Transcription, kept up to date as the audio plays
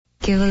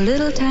Give a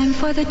little time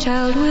for the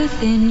child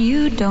within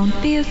you. Don't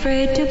be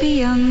afraid to be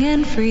young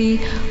and free.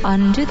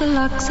 Undo the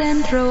locks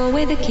and throw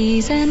away the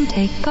keys and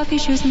take off your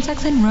shoes and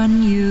socks and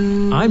run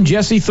you. I'm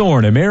Jesse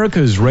Thorne,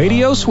 America's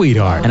radio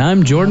sweetheart. And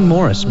I'm Jordan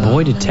Morris,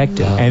 boy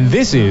detective. And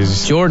this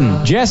is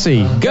Jordan.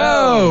 Jesse,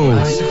 go!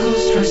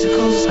 Bicycles,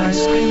 tricycles,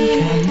 ice cream,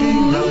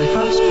 candy,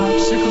 lollipops,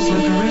 popsicles,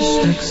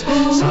 licorice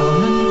sticks,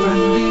 Solomon,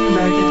 Grundy,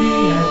 Raggedy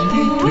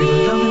Andy,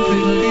 Tweedledum and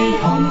Tweedledee,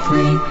 home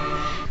free.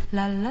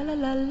 La, la, la,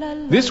 la, la,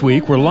 la, This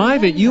week, we're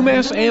live at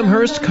UMass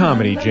Amherst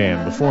Comedy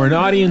Jam before an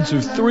audience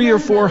of 300 or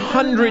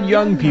 400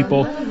 young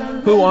people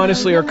who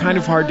honestly are kind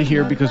of hard to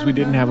hear because we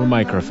didn't have a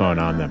microphone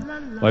on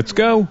them. Let's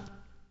go.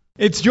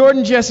 It's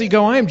Jordan Jesse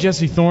Go. I'm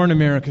Jesse Thorne,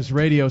 America's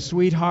radio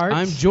sweetheart.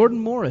 I'm Jordan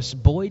Morris,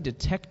 boy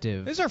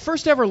detective. This is our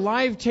first ever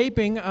live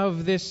taping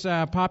of this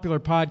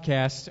popular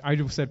podcast. I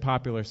just said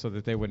popular so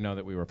that they would know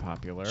that we were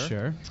popular.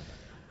 Sure.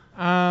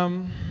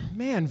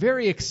 Man,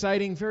 very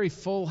exciting, very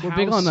full house We're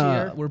big on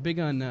here. we're big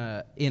on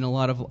a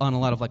lot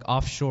of like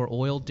offshore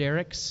oil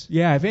derricks.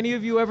 Yeah, have any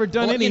of you ever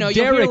done any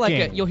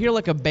derricking? You'll hear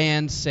like a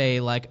band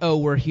say like, "Oh,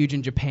 we're huge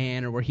in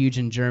Japan" or "We're huge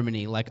in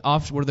Germany." Like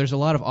where there's a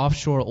lot of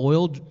offshore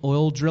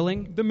oil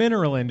drilling. The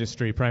mineral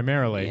industry,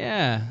 primarily.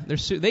 Yeah,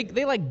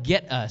 they like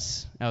get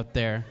us out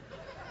there.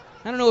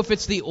 I don't know if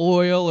it's the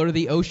oil or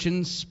the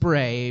ocean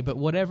spray, but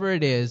whatever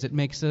it is, it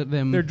makes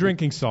them. They're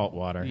drinking salt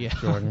water, Yeah.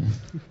 Jordan.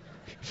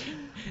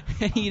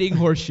 Eating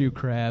horseshoe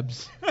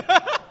crabs.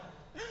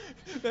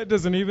 That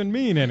doesn't even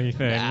mean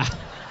anything.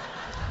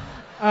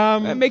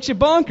 That makes you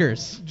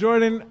bonkers.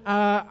 Jordan,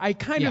 I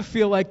kind Yeah. of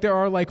feel like there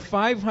are like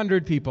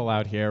 500 people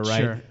out here,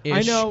 right? Sure. I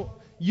Ish. know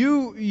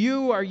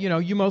you are,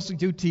 you mostly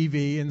do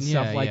TV and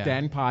stuff Yeah, like yeah. that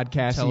and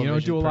podcasting. You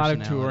don't Television do a lot of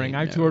personality, touring.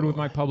 I've no. toured with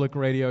my public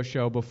radio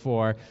show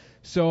before.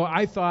 So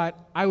I thought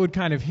I would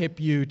kind of hip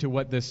you to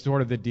what this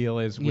sort of the deal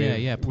is with,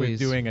 Yeah, with please.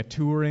 doing a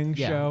touring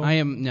Yeah, show.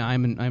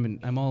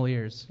 I'm all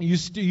ears.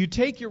 You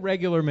take your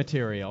regular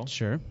material,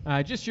 Sure.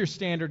 just your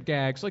standard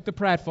gags, like the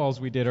pratfalls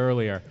we did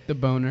earlier. The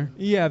boner.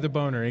 Yeah, the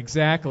boner,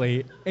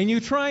 exactly. And you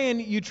try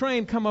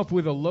and come up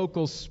with a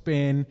local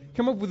spin,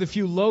 come up with a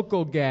few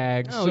local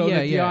gags, Oh, so yeah,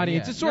 that the yeah,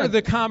 audience, yeah. it's sort of Yeah.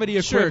 the comedy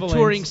Sure, equivalent.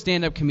 touring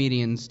stand-up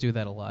comedians do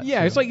that a lot.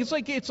 Yeah, too.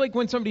 it's like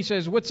when somebody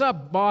says, "What's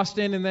up,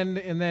 Boston?" and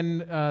then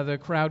the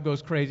crowd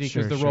goes crazy because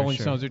Sure, the sure, Rolling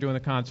sure. Stones are doing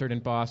the concert in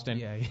Boston.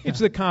 Yeah, yeah. It's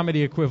the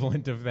comedy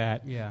equivalent of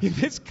that. Yeah. In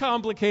this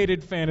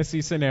complicated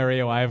fantasy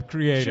scenario I have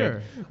created.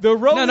 Sure. The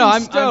Rolling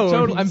I'm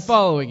Stones. I'm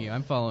following you.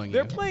 I'm following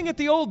They're you. playing at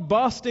the old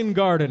Boston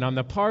Garden on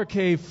the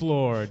parquet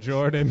floor,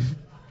 Jordan.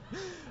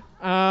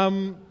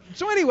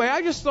 So anyway,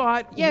 I just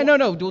thought. Yeah, no.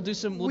 We'll do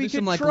some We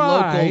could like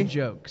try. local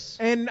jokes.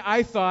 And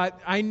I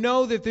thought, I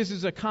know that this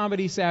is a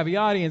comedy savvy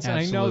audience, and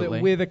I know Absolutely.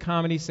 that with a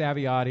comedy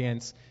savvy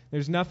audience,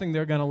 there's nothing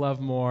they're going to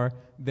love more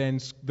than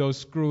those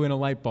screw in a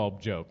light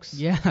bulb jokes.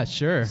 Yeah,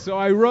 sure. So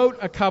I wrote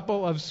a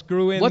couple of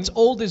screw in. What's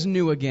old is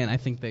new again, I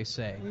think they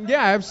say.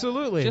 Yeah,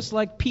 absolutely. Just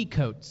like pea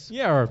coats.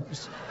 yeah, or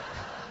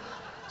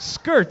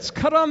skirts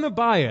cut on the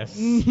bias.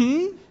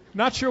 Mm-hmm.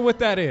 Not sure what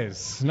that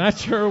is. Not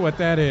sure what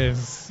that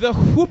is. The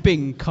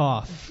whooping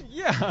cough.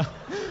 Yeah,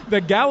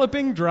 the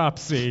galloping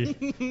dropsy.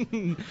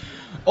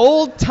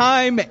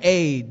 Old-time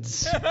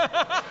AIDS.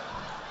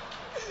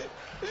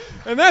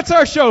 And that's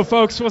our show,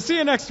 folks. We'll see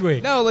you next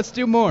week. No, let's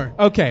do more.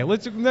 Okay,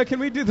 can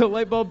we do the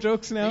light bulb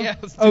jokes now? Yeah,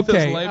 let's do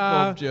those light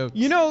bulb jokes.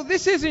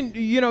 This isn't,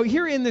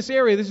 here in this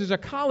area, this is a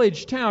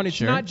college town. It's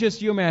Sure. not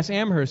just UMass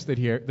Amherst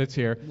that's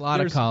here. A lot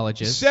of There's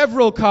colleges.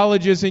 Several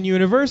colleges and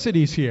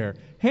universities here.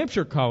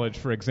 Hampshire College,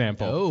 for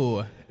example.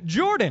 Oh.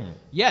 Jordan,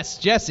 Yes,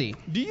 Jesse.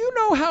 do you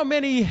know how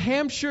many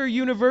Hampshire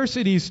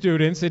University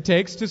students it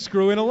takes to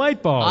screw in a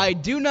light bulb? I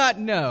do not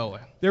know.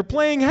 They're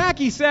playing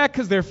hacky sack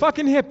because they're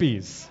fucking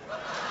hippies.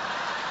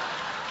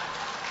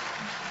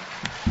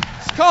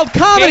 It's called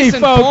comedy, Case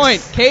in folks.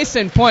 point. Case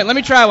in point. Let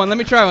me try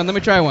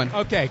one.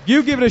 Okay,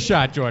 you give it a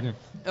shot, Jordan.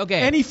 Okay.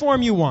 Any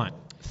form you want.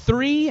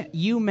 3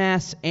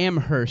 UMass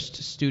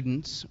Amherst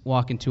students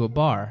walk into a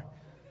bar,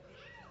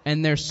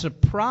 and they're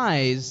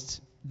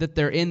surprised that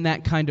they're in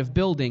that kind of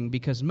building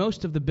because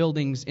most of the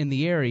buildings in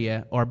the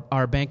area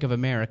are Bank of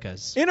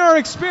Americas. In our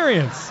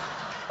experience,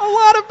 a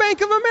lot of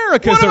Bank of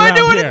Americas What am I around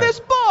doing here. in this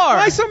bar?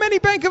 Why so many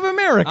Bank of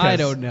Americas? I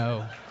don't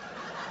know.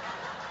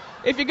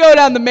 If you go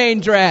down the main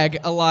drag,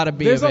 a lot of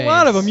B There's of a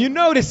lot of As. them. You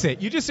notice it.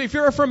 If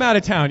you're from out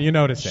of town, you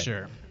notice it.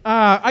 Sure.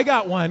 I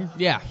got one.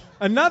 Yeah.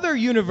 Another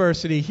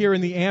university here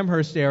in the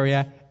Amherst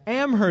area,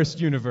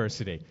 Amherst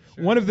University.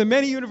 One of the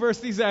many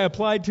universities I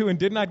applied to and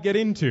did not get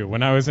into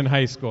when I was in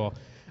high school.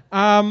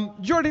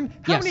 Jordan,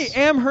 how Yes. many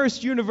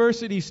Amherst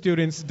University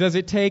students does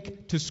it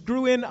take to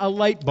screw in a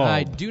light bulb?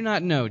 I do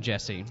not know,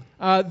 Jesse.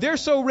 They're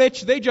so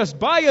rich, they just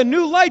buy a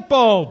new light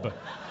bulb.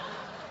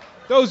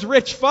 Those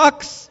rich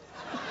fucks.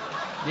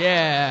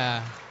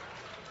 Yeah.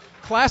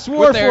 Class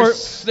warfare.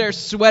 With their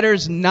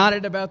sweaters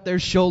knotted about their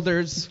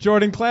shoulders.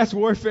 Jordan, class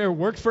warfare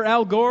worked for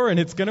Al Gore, and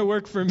it's going to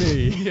work for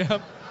me.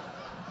 Yep.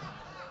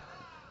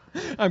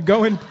 I'm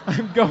going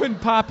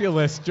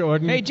populist,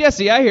 Jordan. Hey,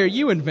 Jesse, I hear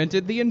you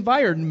invented the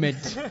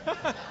environment.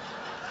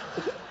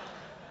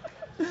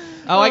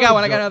 Oh, I got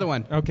one. I got another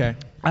one. Okay.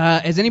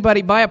 Has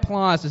anybody, by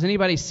applause, has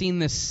anybody seen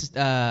this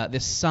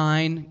this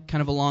sign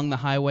kind of along the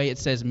highway? It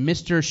says,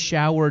 "Mr.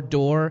 Shower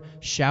Door,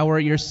 shower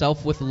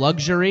yourself with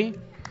luxury."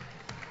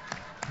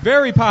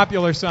 Very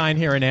popular sign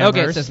here in Amherst.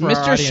 Okay, it says, for our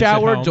 "Mr. audience at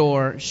Shower home.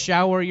 Door,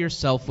 shower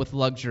yourself with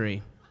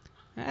luxury."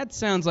 That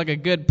sounds like a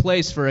good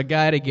place for a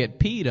guy to get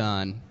peed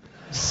on.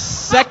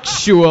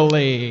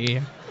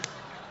 Sexually.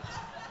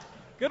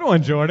 Good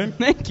one, Jordan.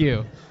 Thank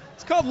you.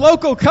 It's called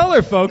Local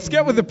Color, folks.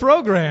 Get with the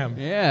program.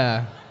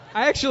 Yeah.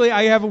 I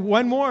have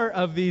one more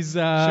of these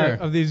Sure.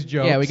 of these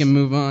jokes. Yeah, we can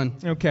move on.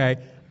 Okay.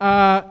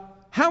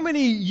 How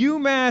many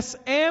UMass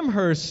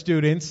Amherst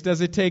students does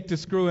it take to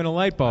screw in a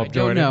light bulb, I don't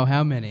Jordan? know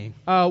how many.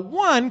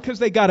 One, because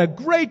they got a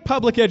great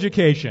public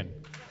education.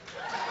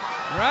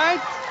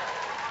 Right?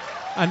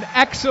 An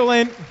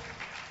excellent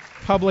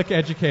public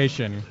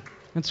education.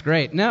 That's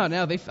great. No,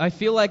 I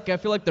feel like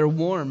they're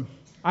warm.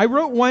 I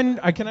wrote one.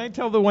 Can I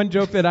tell the one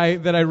joke that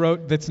I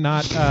wrote that's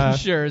not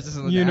Sure, is this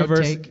an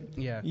university? outtake?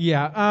 Yeah.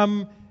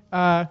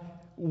 Yeah.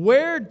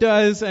 Where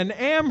does an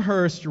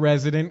Amherst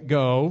resident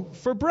go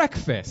for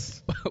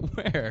breakfast?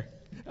 Where?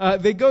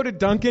 They go to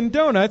Dunkin'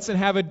 Donuts and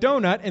have a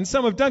donut and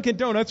some of Dunkin'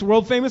 Donuts'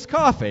 world-famous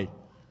coffee.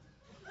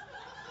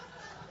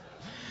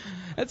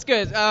 That's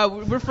good.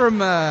 We're from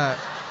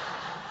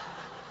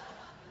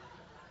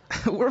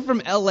we're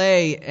from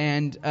L.A.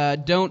 and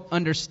don't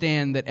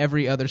understand that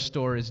every other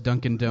store is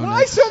Dunkin' Donuts.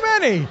 Why so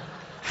many?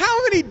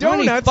 How many donuts How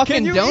many can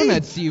fucking you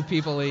donuts eat? do you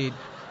people eat?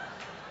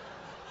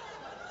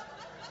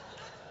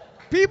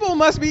 People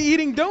must be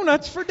eating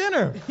donuts for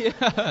dinner. Yeah.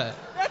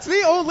 That's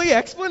the only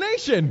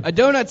explanation. A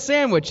donut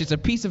sandwich is a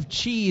piece of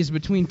cheese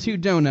between two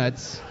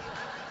donuts.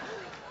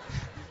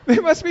 They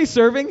must be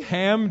serving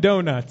ham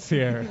donuts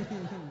here.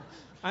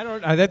 I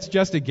don't. That's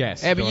just a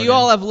guess. Yeah, but Jordan. you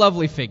all have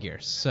lovely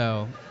figures,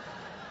 so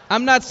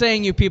I'm not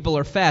saying you people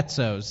are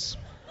fatsos.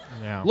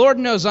 Yeah. Lord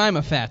knows I'm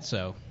a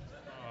fatso.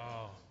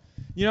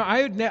 You know,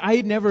 I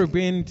had never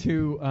been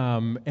to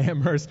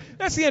Amherst.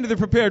 That's the end of the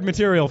prepared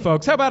material,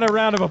 folks. How about a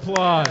round of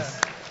applause?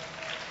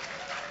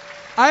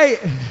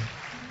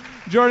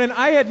 Jordan,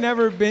 I had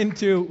never been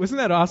to. Wasn't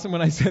that awesome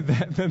when I said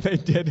that they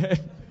did it?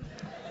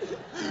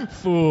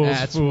 Fools.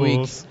 That's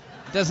fools.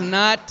 weak. Does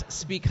not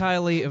speak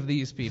highly of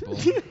these people.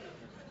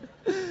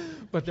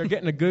 But they're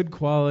getting a good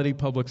quality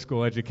public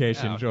school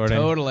education, Oh, Jordan.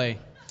 Totally.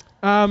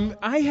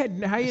 I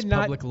had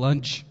not Public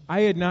lunch.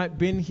 I had not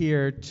been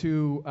here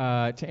to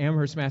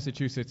Amherst,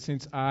 Massachusetts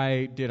since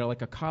I did a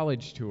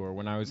college tour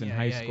when I was in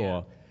high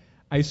school.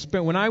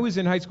 When I was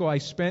in high school, I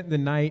spent the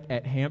night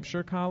at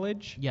Hampshire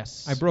College.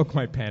 Yes. I broke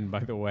my pen, by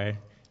the way.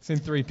 It's in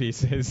 3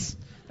 pieces.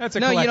 That's a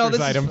No, collector's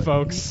this item, is,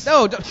 folks.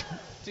 No,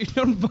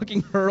 don't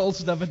fucking hurl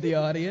stuff at the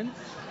audience.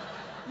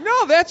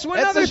 No, that's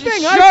another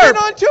thing. sharp. I've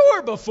been on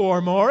tour before,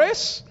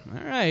 Morris.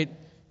 All right.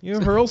 You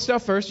hurl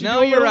stuff first. You No,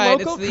 do a you're little right.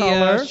 local It's the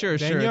color. sure.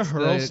 Then you It's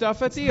hurl the-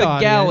 stuff at it's the the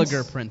audience.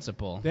 Gallagher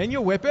principle. Then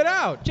you whip it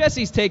out.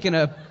 Jesse's taken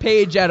a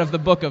page out of the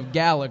book of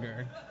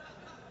Gallagher.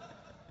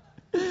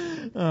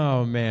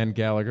 Oh, man,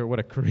 Gallagher, what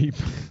a creep.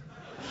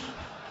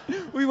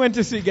 We went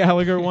to see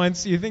Gallagher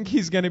once. You think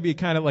he's going to be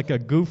kind of like a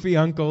goofy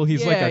uncle?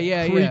 He's like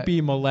a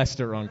creepy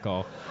molester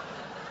uncle.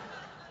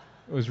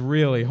 It was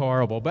really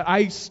horrible. But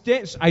I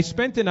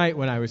spent the night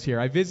when I was here.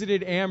 I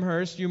visited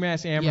Amherst,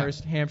 UMass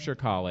Amherst, Hampshire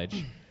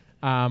College.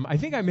 I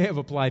think I may have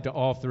applied to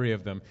all 3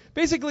 of them.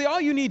 Basically, all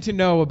you need to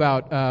know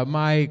about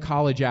my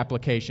college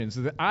applications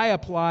is that I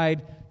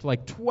applied to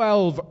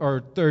 12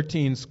 or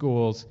 13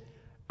 schools.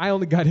 I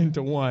only got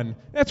into 1.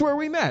 That's where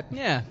we met.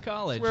 Yeah,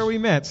 college. That's where we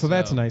met, so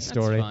that's a nice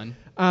story. That's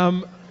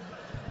fun.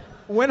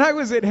 When I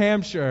was at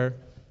Hampshire,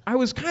 I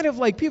was kind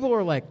of people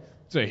were like,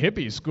 it's a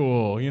hippie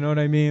school, you know what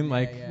I mean?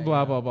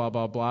 Blah, blah, blah,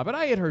 blah, blah. But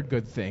I had heard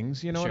good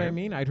things, you know what I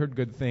mean? I'd heard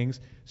good things.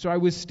 So I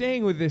was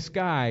staying with this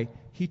guy.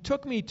 He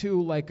took me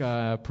to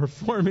a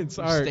performance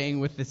art.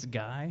 Staying with this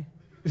guy?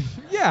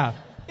 Yeah,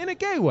 in a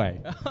gay way.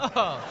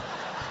 Oh,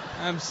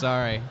 I'm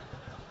sorry.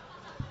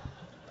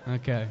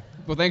 Okay.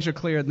 Well, thanks for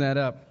clearing that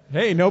up.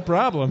 Hey, no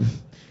problem.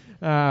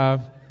 Because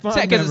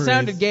it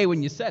sounded gay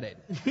when you said it.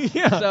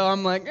 Yeah. So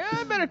I'm like,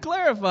 I better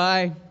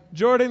clarify.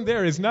 Jordan,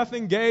 there is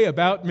nothing gay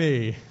about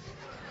me.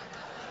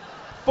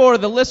 For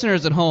the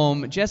listeners at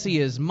home, Jesse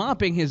is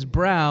mopping his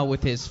brow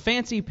with his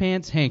fancy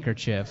pants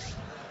handkerchief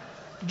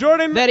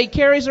Jordan, that he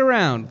carries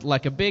around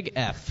like a big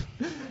F.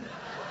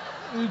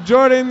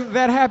 Jordan,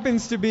 that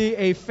happens to be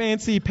a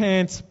fancy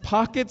pants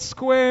pocket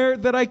square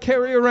that I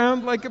carry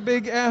around like a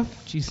big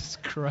F. Jesus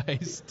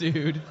Christ,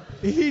 dude.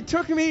 He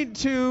took me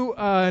to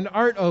an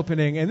art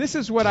opening, and this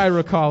is what I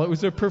recall. It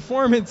was a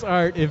performance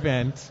art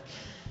event,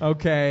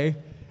 okay?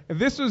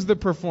 This was the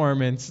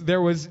performance.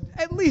 There was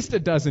at least a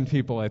dozen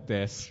people at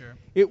this. Sure.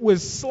 It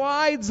was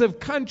slides of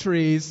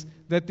countries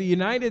that the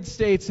United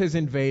States has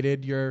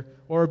invaded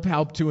or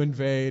helped to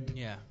invade.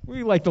 Yeah.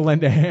 We like to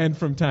lend a hand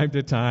from time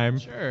to time.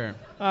 Sure.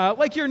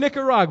 Like your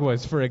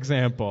Nicaraguas, for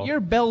example.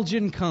 Your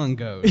Belgian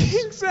Congos.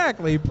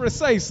 Exactly,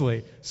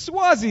 precisely.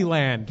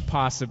 Swaziland,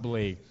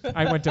 possibly.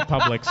 I went to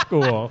public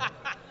school.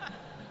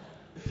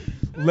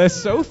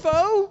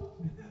 Lesotho?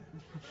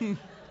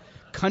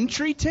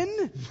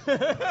 Countryton?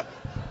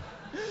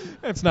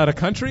 That's not a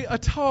country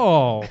at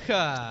all.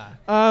 Yeah,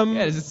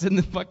 it's in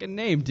the fucking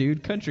name,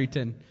 dude.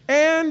 Countryton.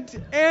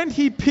 And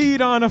he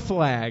peed on a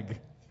flag.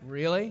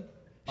 Really?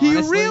 He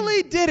Honestly?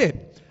 really did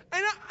it.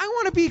 And I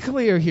want to be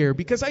clear here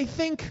because I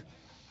think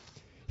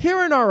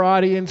here in our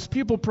audience,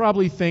 people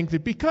probably think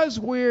that because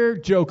we're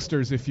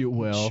jokesters, if you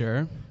will,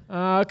 Sure.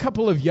 a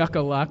couple of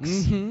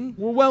yucca-lucks,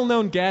 we're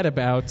well-known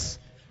gadabouts.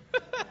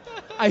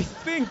 I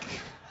think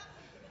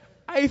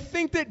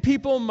that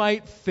people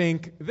might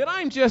think that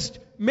I'm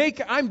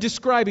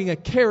describing a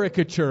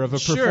caricature of a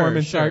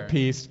performance art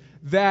piece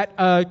that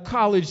a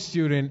college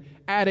student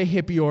at a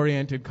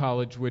hippie-oriented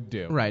college would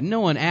do. Right. No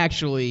one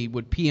actually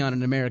would pee on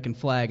an American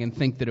flag and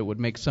think that it would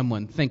make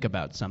someone think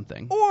about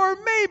something. Or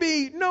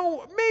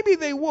maybe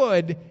they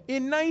would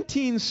in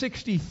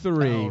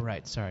 1963. Oh,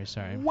 right. Sorry.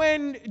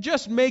 When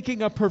just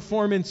making a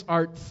performance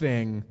art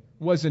thing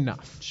was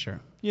enough. Sure.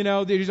 You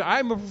know,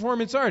 I'm a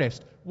performance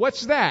artist.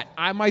 What's that?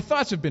 My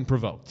thoughts have been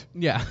provoked.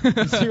 Yeah.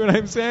 You see what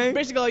I'm saying?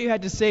 Basically, all you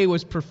had to say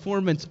was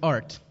performance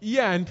art.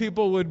 Yeah, and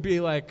people would be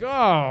like,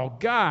 oh,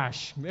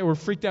 gosh. They were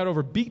freaked out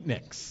over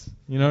beatniks.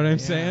 You know what I'm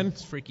saying?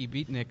 It's freaky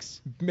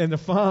beatniks. And the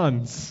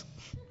Fonz.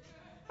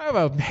 I have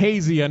a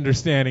hazy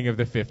understanding of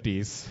the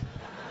 50s.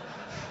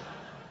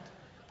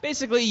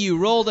 Basically, you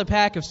rolled a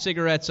pack of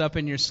cigarettes up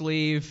in your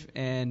sleeve,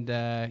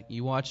 and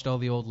you watched all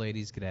the old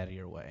ladies get out of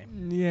your way.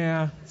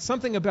 Yeah,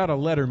 something about a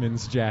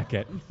Letterman's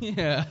jacket.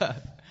 Yeah.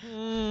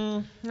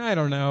 I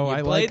don't know. You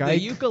I played like the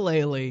Ike.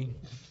 ukulele.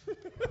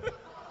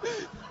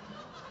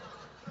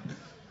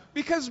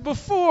 Because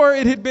before,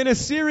 it had been a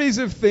series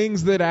of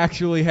things that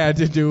actually had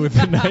to do with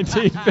the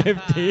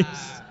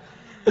 1950s.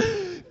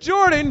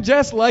 Jordan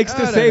just likes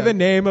to say the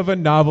name of a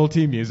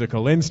novelty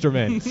musical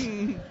instrument.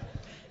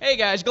 Hey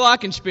guys,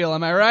 glockenspiel,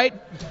 am I right?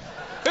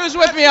 Who's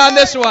with me on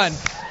this one?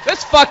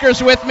 This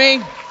fucker's with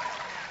me.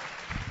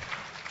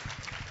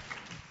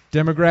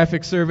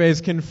 Demographic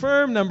surveys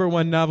confirm number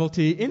one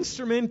novelty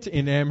instrument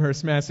in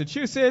Amherst,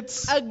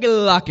 Massachusetts. A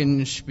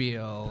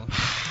glockenspiel.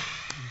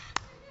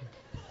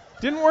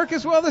 Didn't work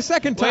as well the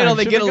second time. Wait till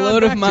they get a Should've gone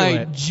load of back to my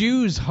it.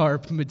 Jews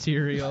harp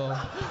material.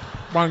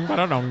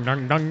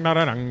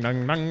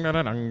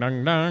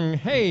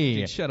 Hey.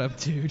 Dude, shut up,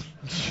 dude.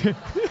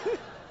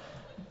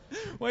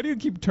 Why do you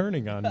keep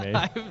turning on me?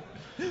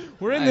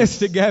 We're in this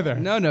together.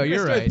 No,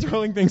 you're Start right.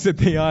 throwing things at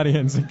the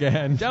audience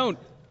again. Don't.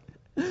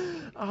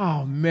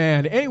 Oh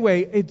man.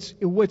 Anyway,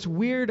 what's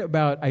weird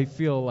about I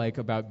feel like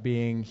about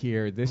being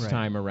here this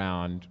time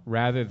around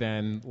rather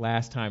than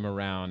last time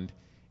around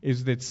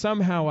is that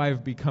somehow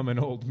I've become an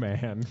old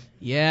man.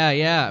 Yeah.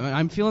 I mean,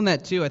 I'm feeling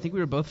that too. I think we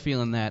were both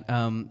feeling that.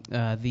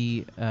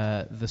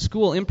 The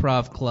school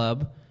improv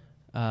club,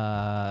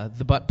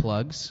 the butt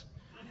plugs,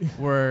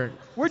 we're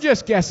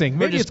just guessing.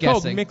 Maybe just it's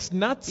called guessing. Mixed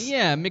Nuts.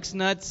 Yeah, Mixed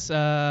Nuts,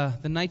 the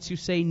Knights Who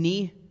Say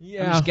Knee.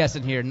 Yeah. I'm just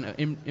guessing here,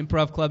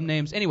 improv club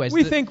names. Anyways.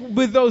 We think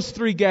with those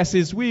three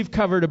guesses, we've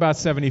covered about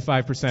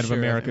 75% of Sure,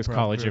 America's improv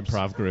college groups.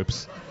 improv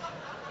groups.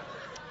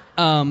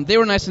 They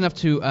were nice enough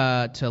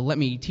to let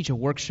me teach a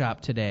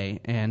workshop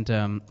today, and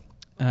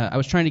I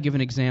was trying to give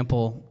an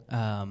example.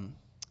 Of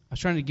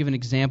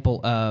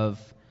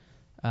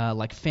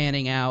like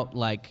fanning out,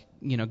 like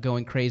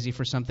going crazy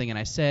for something, and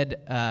I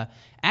said,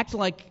 act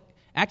like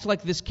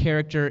this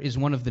character is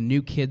one of the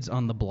new kids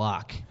on the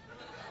block.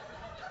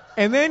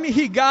 And then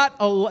he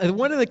got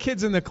one of the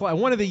kids in the class,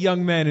 one of the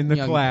young men in the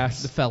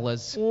class, the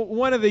fellas.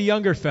 one of the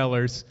younger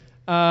fellers,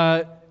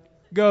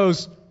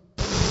 goes,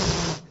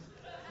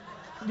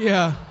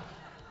 yeah.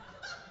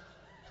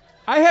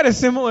 I had a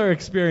similar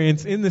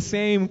experience in the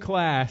same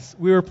class.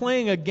 We were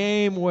playing a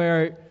game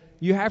where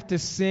you have to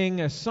sing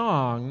a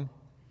song,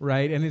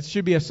 right? And it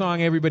should be a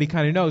song everybody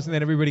kind of knows, and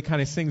then everybody kind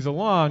of sings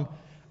along.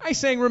 I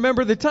sang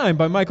Remember the Time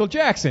by Michael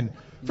Jackson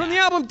from the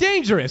album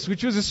Dangerous,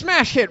 which was a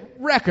smash hit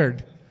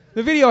record.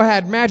 The video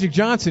had Magic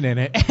Johnson in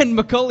it. And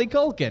Macaulay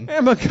Culkin.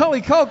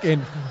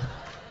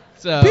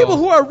 So People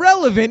who are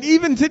relevant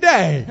even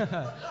today.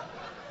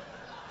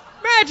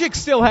 Magic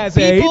still has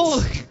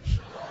AIDS.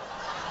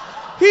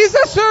 He's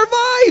a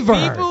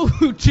survivor. People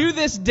who to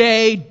this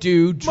day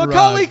do drugs.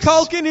 Macaulay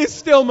Culkin is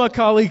still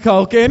Macaulay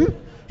Culkin.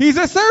 He's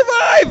a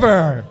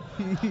survivor.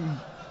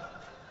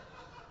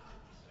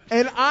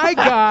 And I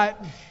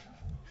got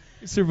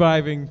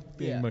surviving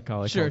being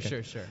Macaulay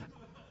Culkin. Sure.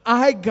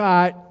 I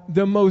got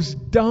the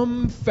most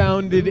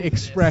dumbfounded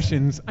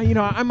expressions.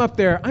 I'm up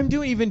there. I'm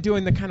doing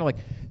the kind of like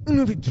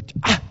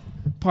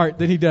part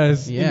that he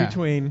does in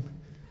between.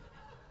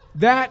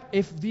 That,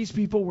 if these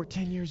people were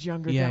 10 years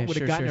younger, that would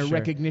have gotten a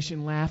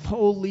recognition laugh.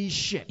 Holy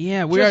shit.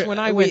 Yeah, We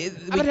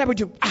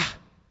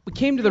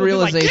came to the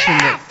realization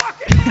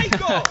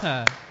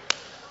Michael!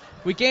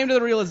 we came to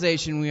the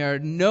realization we are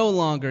no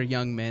longer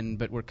young men,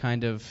 but we're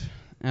kind of,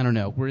 I don't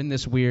know, we're in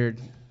this weird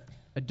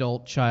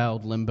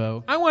adult-child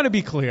limbo. I want to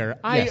be clear.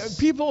 Yes.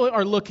 People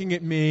are looking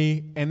at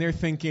me, and they're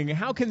thinking,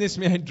 how can this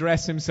man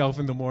dress himself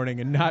in the morning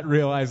and not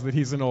realize that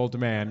he's an old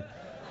man?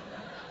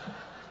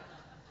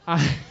 I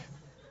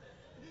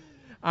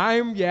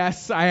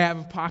have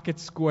a pocket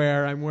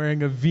square. I'm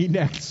wearing a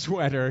V-neck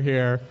sweater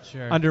here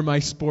under my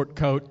sport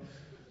coat.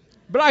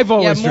 But I've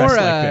always more, dressed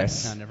like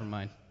this. No, never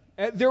mind.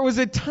 There was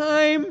a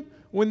time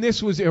when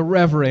this was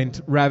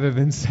irreverent rather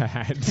than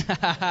sad.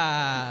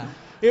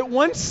 It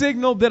once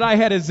signaled that I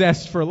had a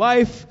zest for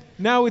life.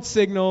 Now it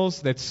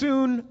signals that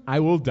soon I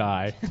will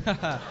die.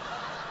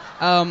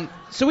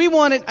 So we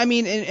wanted, I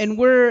mean, and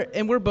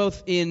we're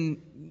both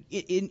in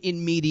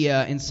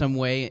media in some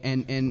way,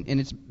 and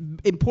it's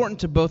important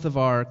to both of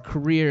our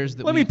careers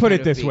that Let we me put kind it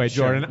of this be. way,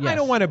 Jordan. Sure. I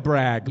don't want to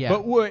brag, Yeah.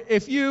 but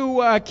if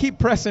you keep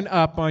pressing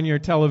up on your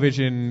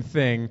television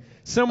thing,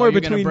 somewhere you're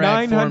gonna between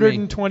brag for me.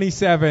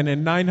 927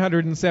 and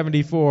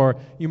 974,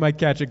 you might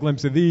catch a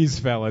glimpse of these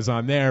fellas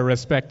on their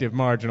respective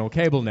marginal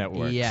cable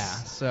networks. Yeah,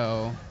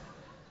 so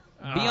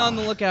be on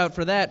the lookout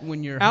for that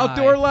when you're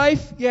Outdoor high.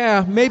 life?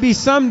 Yeah, maybe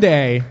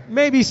someday.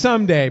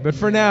 But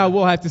for now,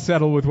 we'll have to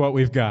settle with what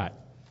we've got.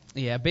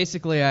 Yeah,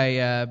 basically,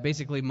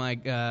 my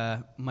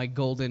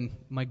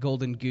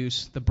golden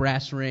goose, the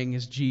brass ring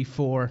is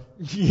G4.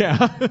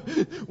 Yeah.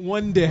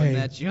 One day. When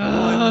that's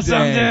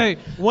someday.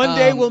 One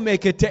day we'll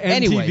make it to MTV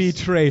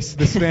anyways. Trace,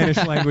 the Spanish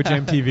language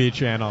MTV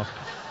channel.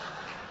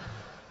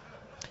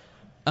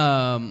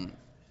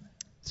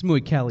 It's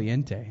muy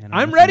caliente. I don't know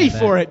I'm if ready you know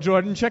for that. it,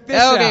 Jordan. Check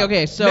this out.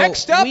 Okay. So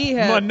next up, we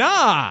have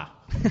Maná.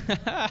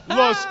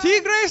 Los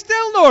Tigres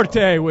del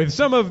Norte with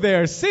some of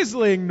their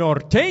sizzling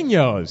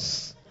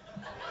norteños.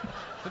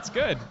 That's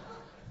good.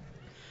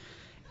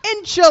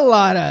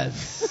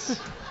 enchiladas.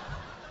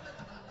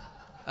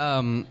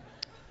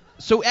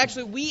 So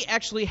actually, we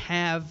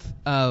have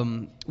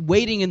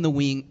waiting in the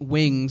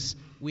wings.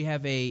 We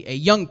have a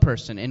young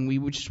person, and we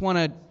would just want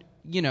to,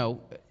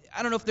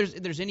 I don't know if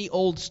there's any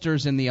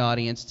oldsters in the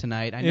audience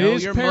tonight. I know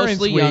you're Parents'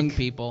 mostly Week. young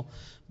people,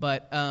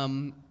 but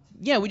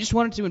we just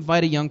wanted to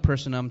invite a young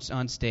person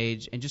on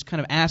stage and just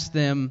kind of ask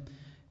them.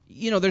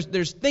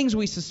 There's things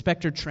we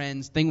suspect are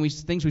trends,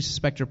 things we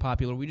suspect are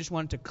popular. We just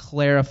wanted to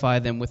clarify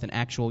them with an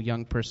actual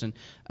young person.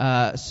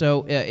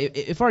 So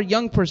if our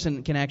young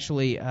person can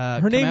actually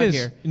Her name come out is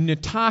here.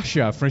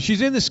 Natasha. She's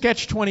in the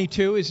Sketch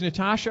 22. Is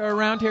Natasha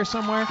around here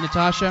somewhere?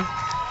 Natasha.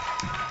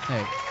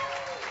 Hey.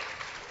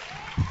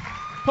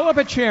 Pull up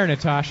a chair,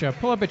 Natasha.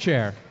 Pull up a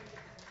chair.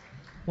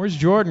 Where's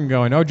Jordan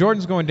going? Oh,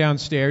 Jordan's going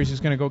downstairs. He's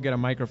going to go get a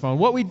microphone.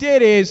 What we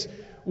did is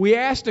we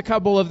asked a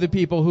couple of the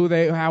people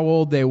how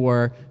old they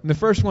were, and the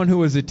first one who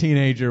was a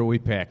teenager we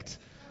picked.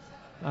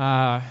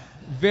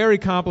 Very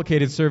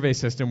complicated survey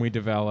system we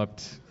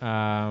developed.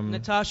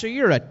 Natasha,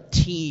 you're a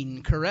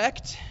teen,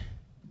 correct?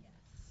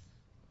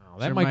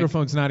 That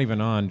microphone's not even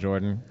on,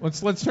 Jordan.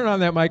 Let's turn on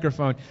that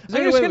microphone. I'm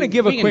there just a way going to we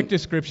give a can- quick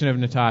description of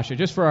Natasha,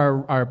 just for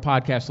our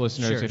podcast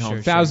listeners Sure, at home.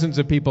 sure. Thousands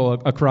of people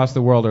across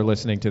the world are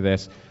listening to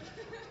this.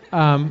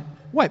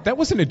 What? That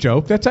wasn't a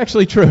joke. That's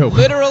actually true.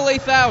 Literally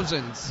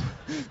thousands.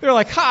 They're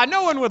like,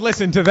 no one would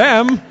listen to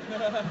them,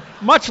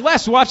 much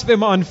less watch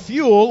them on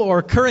Fuel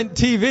or Current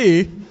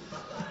TV.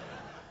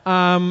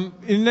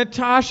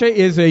 Natasha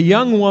is a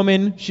young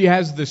woman. She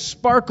has the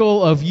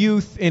sparkle of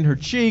youth in her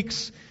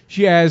cheeks.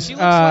 She has. She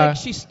looks like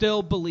she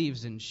still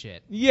believes in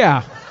shit.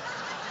 Yeah.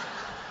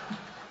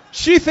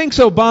 She thinks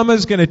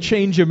Obama's going to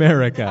change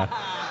America.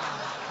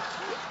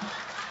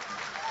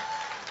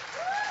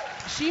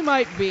 She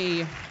might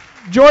be.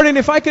 Jordan,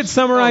 if I could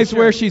summarize sure.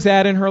 where she's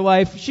at in her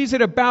life, she's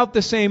at about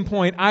the same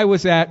point I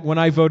was at when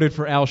I voted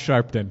for Al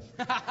Sharpton.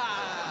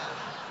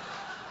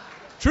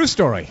 True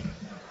story.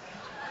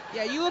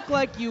 Yeah, you look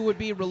like you would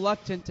be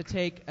reluctant to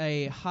take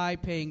a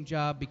high-paying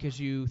job because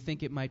you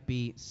think it might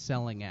be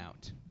selling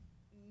out.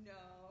 No.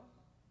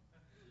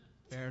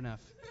 Fair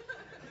enough.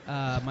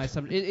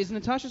 Is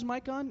Natasha's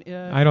mic on?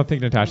 I don't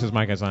think Natasha's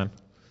mic is on.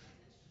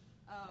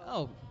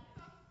 Oh.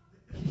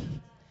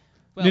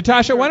 Well,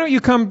 Natasha, why don't you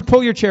come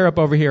pull your chair up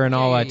over here and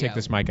I'll yeah. take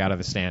this mic out of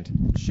the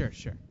stand. Sure.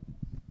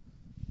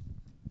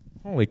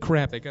 Holy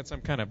crap, they got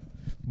some kind of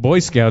Boy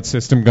Scout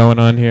system going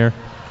on here.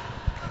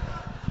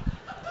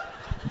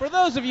 For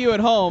those of you at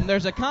home,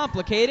 there's a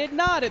complicated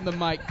knot in the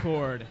mic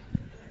cord.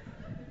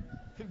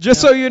 Just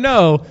so you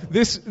know,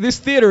 this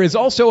theater is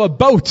also a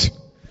boat.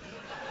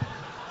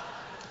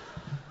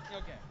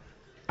 Okay.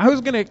 I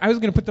was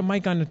gonna put the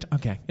mic on.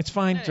 Okay, it's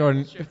fine,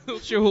 Jordan.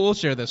 We'll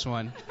share this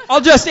one.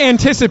 I'll just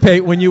anticipate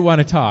when you want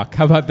to talk.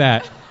 How about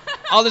that?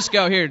 I'll just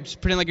go here. Just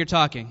pretend like you're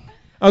talking.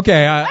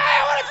 Okay. I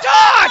want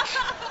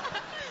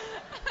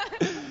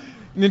to talk.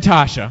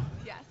 Natasha.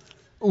 Yes.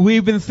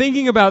 We've been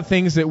thinking about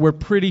things that we're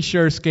pretty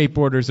sure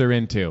skateboarders are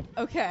into.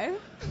 Okay.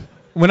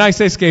 When I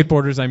say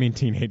skateboarders, I mean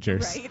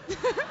teenagers. Right.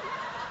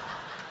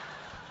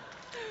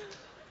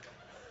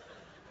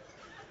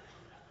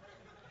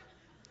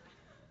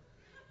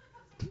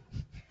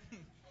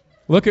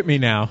 Look at me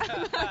now.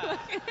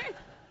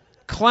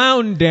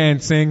 Clown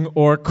dancing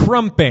or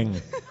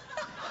crumping?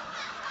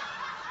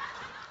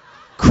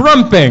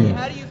 Crumping.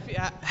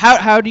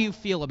 How do you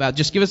feel about?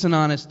 Just give us an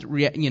honest,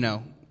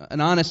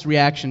 an honest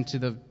reaction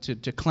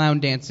to clown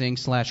dancing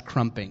 /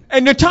 crumping.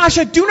 And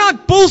Natasha, do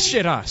not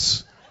bullshit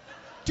us.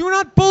 Do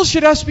not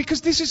bullshit us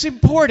because this is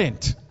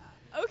important.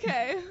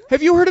 Okay.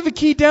 Have you heard of a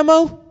key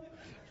demo?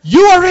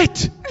 You are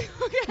it.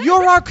 Okay.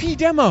 You're our key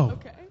demo.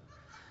 Okay.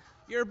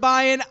 You're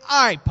buying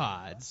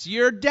iPods.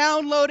 You're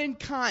downloading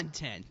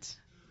content.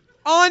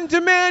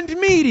 On-demand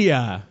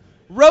media.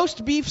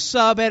 Roast beef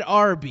sub at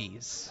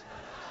Arby's.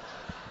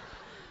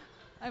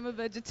 I'm a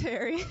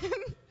vegetarian.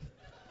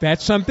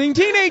 That's something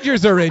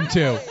teenagers are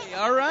into. Hey,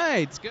 all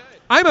right, it's good.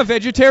 I'm a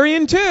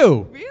vegetarian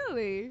too.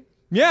 Really?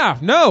 Yeah,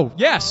 no,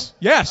 yes,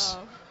 yes.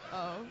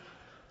 Oh.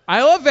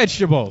 I love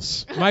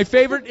vegetables. My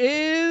favorite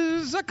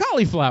is a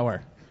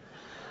cauliflower.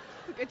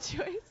 Good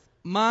choice.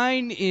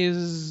 Mine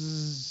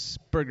is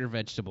burger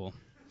vegetable.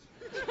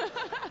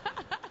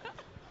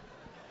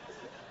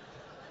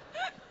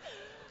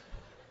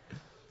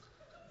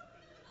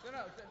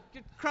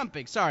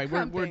 Crumping. Sorry, we're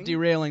Crumping.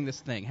 derailing this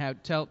thing.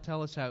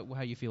 Tell us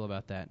how you feel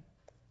about that.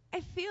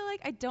 I feel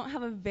like I don't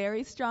have a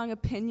very strong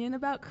opinion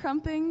about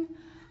crumping.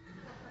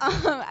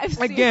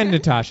 Again,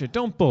 Natasha,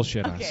 don't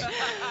bullshit Okay. us.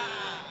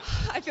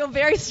 I feel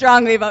very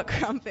strongly about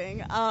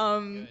crumping.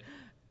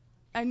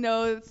 I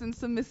know it's in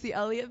some Missy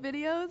Elliott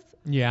videos.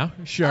 Yeah,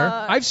 sure.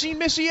 I've seen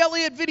Missy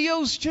Elliott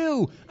videos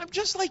too. I'm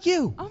just like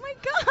you. Oh my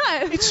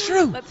God. It's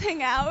true. Let's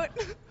hang out.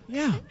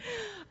 Yeah.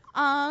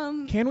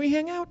 Can we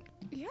hang out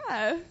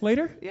Yeah.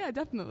 later? Yeah,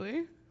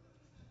 definitely.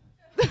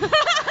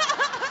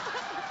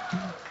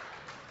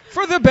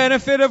 For the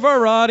benefit of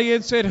our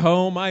audience at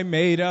home, I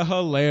made a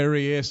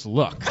hilarious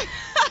look.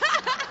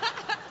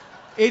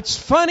 It's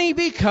funny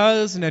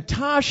because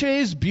Natasha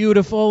is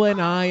beautiful and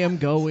I am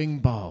going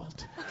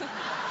bald.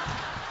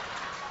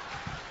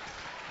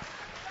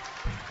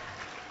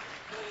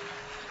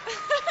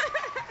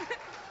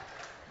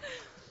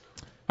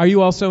 Are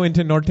you also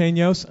into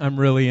norteños? I'm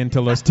really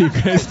into Los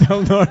Tigres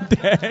del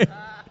Norte.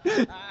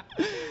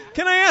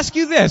 Can I ask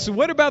you this?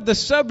 What about the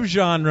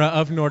subgenre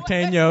of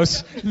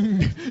norteños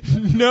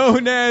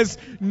known as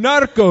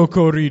narco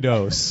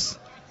corridos?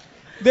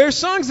 They're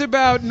songs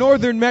about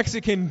northern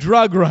Mexican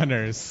drug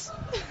runners.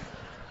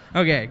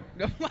 Okay.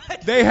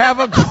 They have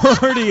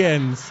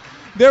accordions.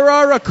 There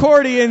are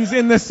accordions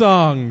in the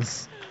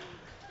songs.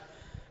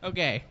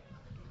 Okay.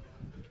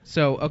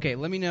 So,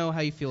 let me know how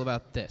you feel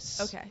about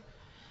this. Okay.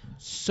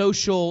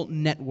 Social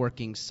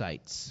networking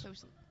sites.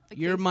 Like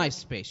Your Facebook.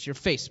 MySpace, your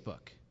Facebook.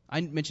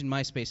 I mentioned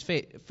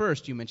MySpace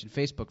first. You mentioned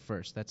Facebook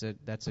first. That's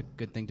a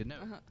good thing to know.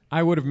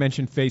 I would have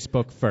mentioned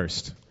Facebook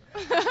first.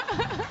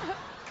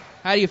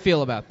 How do you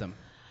feel about them?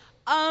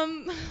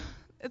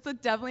 It's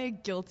definitely a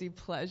guilty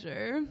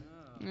pleasure.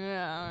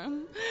 Yeah.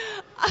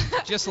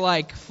 Just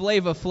like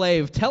Flava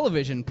Flav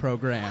television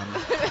program.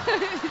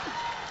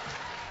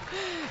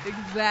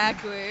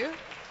 Exactly.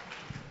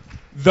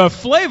 The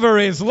flavor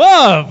is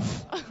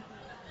love.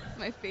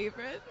 My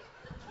favorite.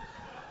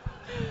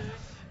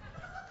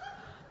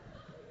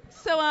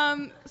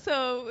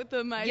 So with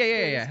the MySpace.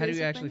 Yeah. How do you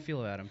Facebook actually thing?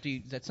 feel about them?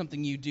 Is that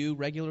something you do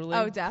regularly?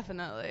 Oh,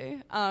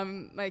 definitely.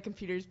 My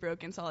computer's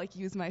broken, so I'll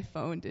use my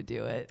phone to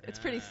do it. It's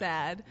pretty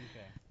sad.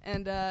 Okay.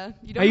 And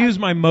you I don't. use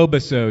my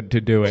Mobisode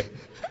to do it.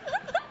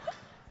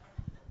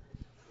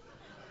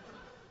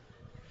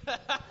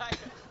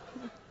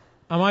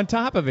 I'm on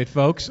top of it,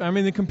 folks. I'm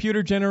in the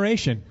computer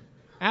generation.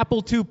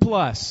 Apple II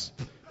Plus,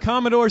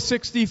 Commodore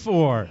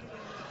 64,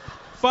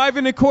 5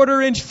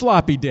 1/4-inch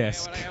floppy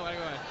disk.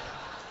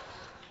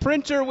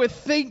 Printer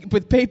with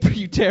paper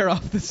you tear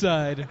off the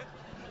side.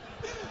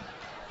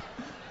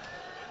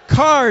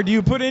 Card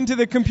you put into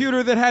the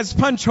computer that has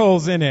punch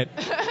holes in it.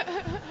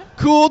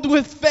 Cooled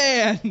with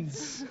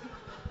fans.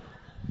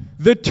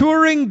 The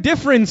Turing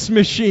Difference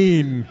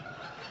Machine.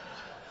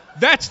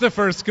 That's the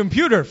first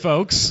computer,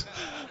 folks.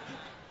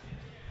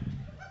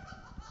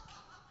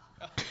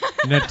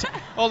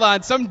 Hold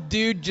on, some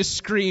dude just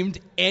screamed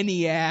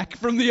ENIAC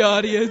from the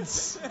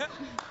audience.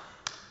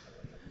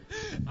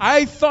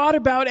 I thought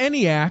about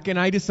ENIAC and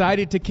I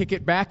decided to kick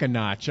it back a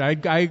notch. I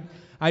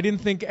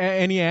didn't think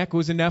ENIAC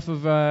was enough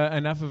of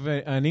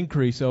an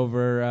increase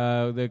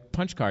over the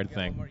punch card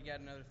thing. You got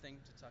another thing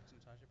to talk to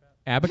Natasha about?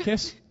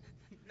 Abacus?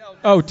 No.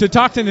 Oh, to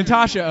talk to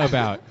Natasha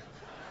about.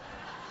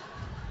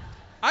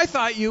 I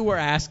thought you were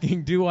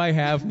asking, do I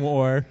have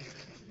more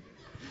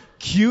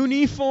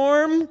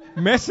cuneiform?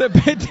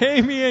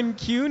 Mesopotamian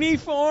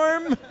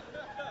cuneiform?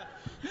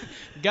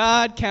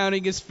 God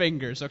counting his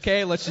fingers,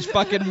 okay? Let's just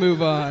fucking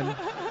move on.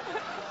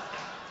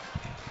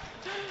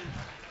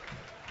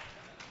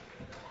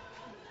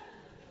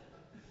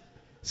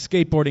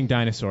 Skateboarding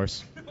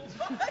dinosaurs.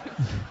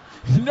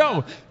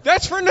 No,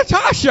 that's for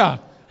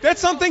Natasha.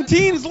 That's something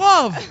teens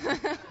love.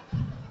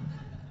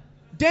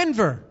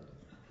 Denver.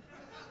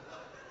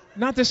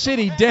 Not the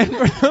city,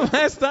 Denver, the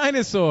last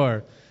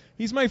dinosaur.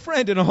 He's my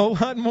friend and a whole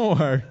lot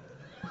more.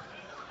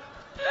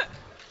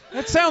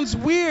 That sounds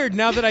weird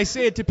now that I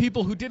say it to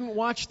people who didn't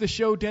watch the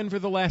show Denver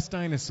the Last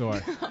Dinosaur.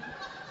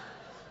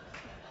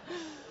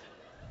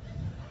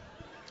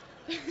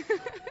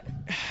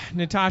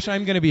 Natasha,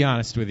 I'm going to be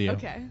honest with you.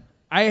 Okay.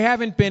 I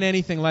haven't been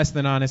anything less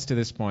than honest to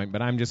this point,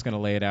 but I'm just going to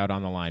lay it out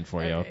on the line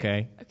for you,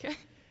 okay? Okay.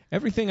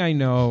 Everything I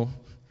know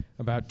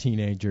about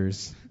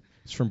teenagers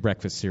is from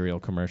breakfast cereal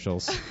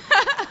commercials.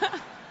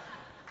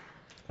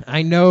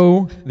 I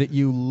know that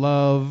you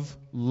love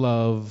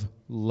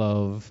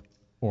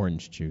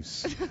orange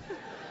juice.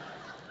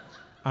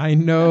 I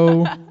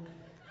know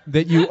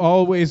that you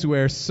always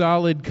wear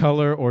solid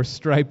color or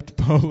striped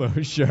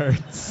polo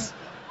shirts.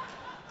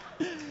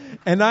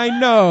 And I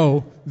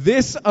know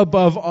this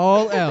above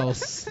all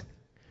else,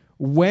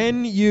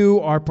 when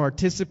you are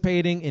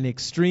participating in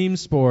extreme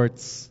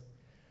sports,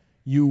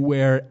 you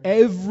wear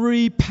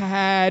every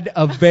pad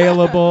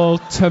available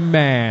to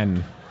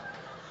man.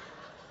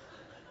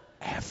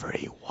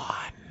 Every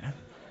one.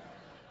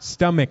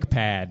 Stomach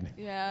pad.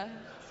 Yeah,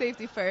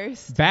 safety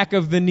first. Back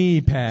of the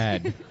knee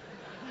pad.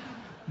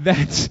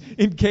 That's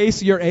in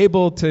case you're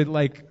able to,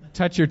 like,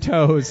 touch your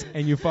toes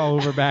and you fall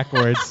over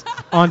backwards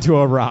onto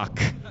a rock.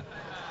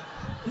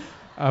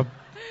 A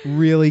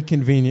really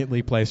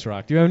conveniently placed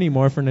rock. Do you have any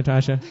more for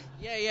Natasha?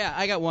 Yeah,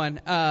 I got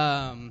one.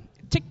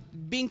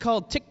 Being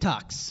called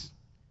TikToks.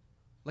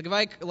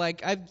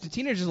 The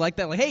teenagers like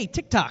that. Like, hey,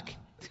 TikTok,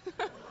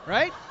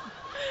 right?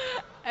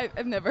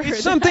 I've never heard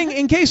It's something, that.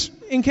 in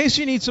case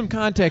you need some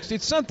context,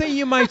 it's something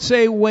you might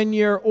say when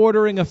you're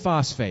ordering a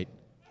phosphate.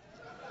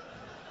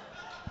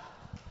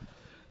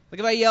 Like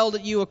if I yelled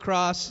at you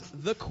across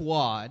the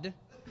quad,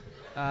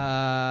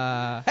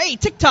 hey,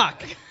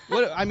 TikTok.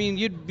 What? I mean,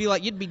 you'd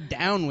be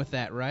down with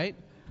that, right?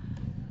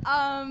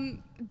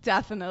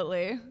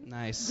 Definitely.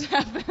 Nice.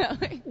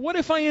 Definitely. What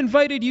if I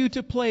invited you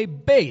to play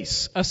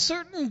base, a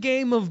certain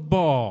game of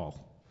ball?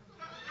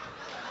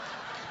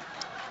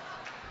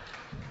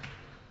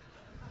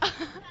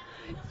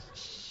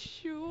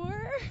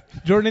 Sure.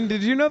 Jordan,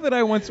 did you know that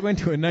I once went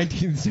to a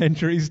 19th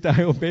century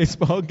style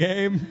baseball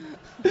game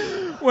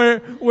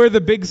where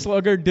the big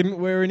slugger didn't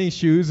wear any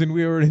shoes and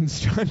we were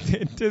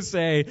instructed to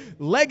say,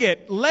 leg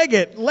it, leg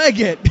it, leg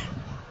it.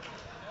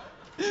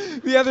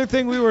 The other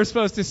thing we were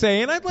supposed to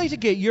say, and I'd like to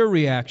get your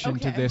reaction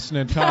to this,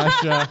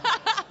 Natasha.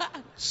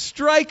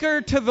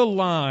 Striker to the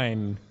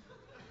line.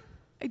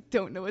 I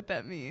don't know what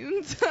that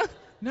means.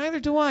 Neither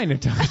do I,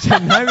 Natasha.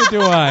 Neither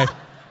do I.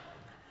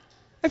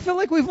 I feel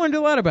like we've learned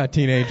a lot about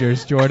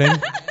teenagers,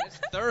 Jordan. It's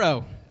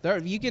thorough.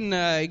 You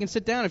can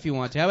sit down if you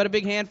want to. How about a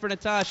big hand for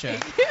Natasha?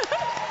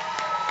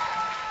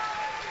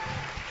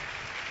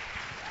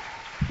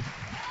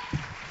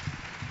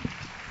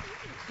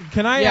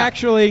 Can I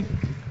actually...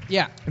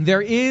 Yeah.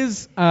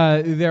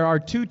 There are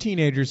two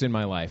teenagers in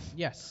my life.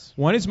 Yes.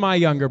 One is my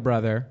younger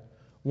brother.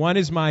 One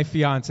is my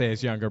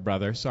fiance's younger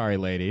brother. Sorry,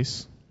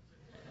 ladies.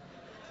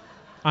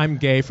 I'm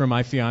gay for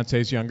my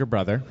fiance's younger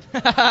brother.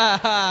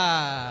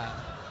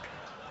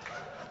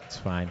 It's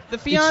fine. The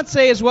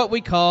fiance is what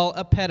we call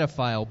a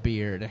pedophile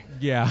beard.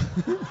 Yeah.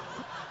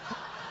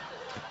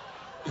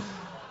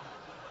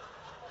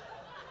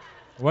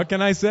 What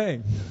can I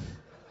say?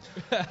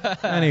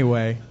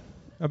 Anyway,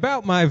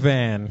 about my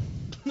van.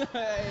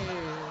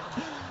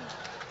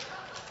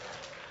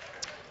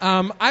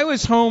 I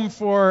was home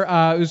for,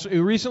 it was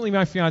recently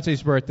my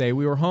fiance's birthday.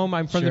 We were home.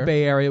 I'm from the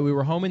Bay Area. We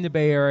were home in the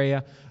Bay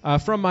Area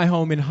from my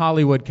home in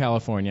Hollywood,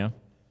 California.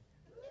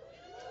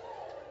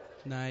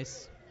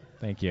 Nice.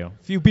 Thank you.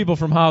 A few people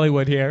from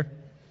Hollywood here.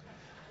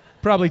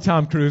 Probably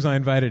Tom Cruise. I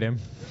invited him.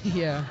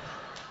 Yeah.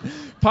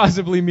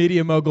 Possibly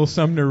media mogul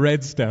Sumner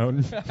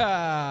Redstone.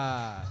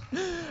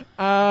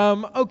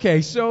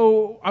 Okay,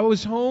 so I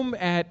was home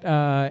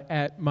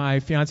at my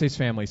fiance's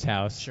family's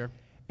house. Sure.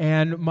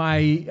 And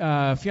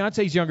my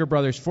fiance's younger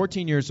brother is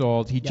 14 years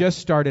old. He just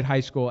started high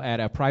school at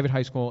a private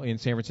high school in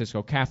San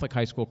Francisco, Catholic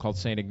high school called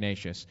St.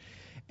 Ignatius.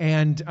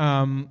 And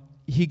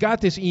he got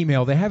this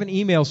email. They have an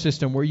email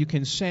system where you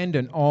can send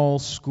an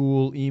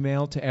all-school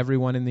email to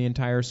everyone in the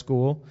entire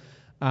school.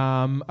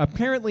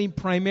 Apparently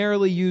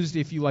primarily used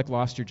if you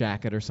lost your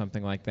jacket or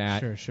something like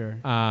that. Sure.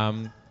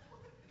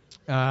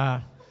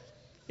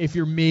 If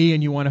you're me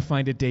and you want to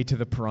find a date to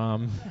the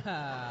prom.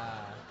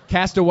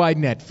 Cast a wide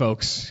net,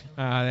 folks.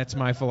 That's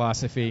my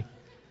philosophy.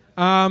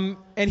 And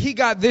he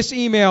got this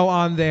email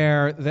on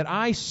there that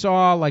I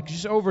saw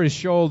just over his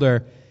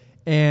shoulder.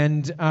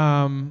 And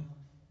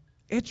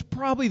it's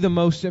probably the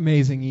most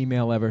amazing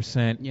email ever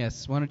sent.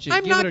 Yes, why don't you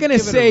I'm not going to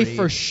say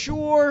for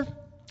sure,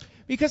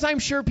 because I'm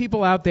sure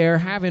people out there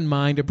have in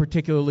mind a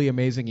particularly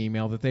amazing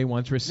email that they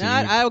once received.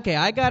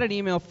 I got an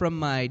email from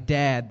my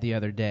dad the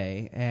other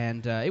day,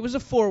 and it was a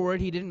forward.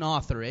 He didn't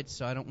author it,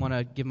 so I don't want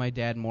to give my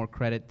dad more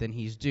credit than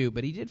he's due,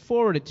 but he did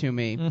forward it to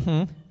me.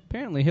 Mm-hmm.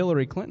 Apparently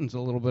Hillary Clinton's a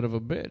little bit of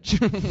a bitch.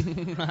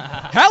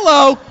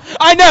 Hello!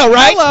 I know,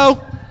 right?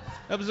 Hello!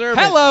 Observe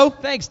Hello! it.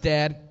 Thanks,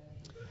 Dad.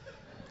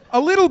 A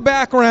little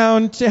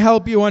background to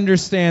help you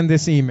understand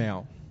this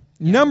email.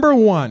 Number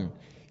one.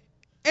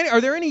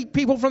 Are there any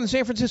people from the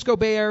San Francisco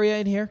Bay Area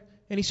in here?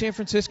 Any San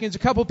Franciscans? A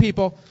couple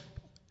people.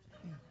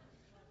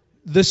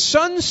 The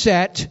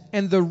Sunset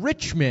and the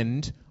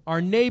Richmond are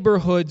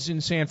neighborhoods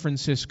in San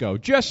Francisco,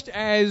 just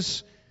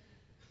as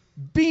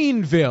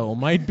Beanville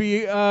might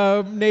be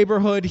a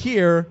neighborhood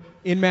here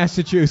in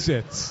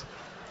Massachusetts.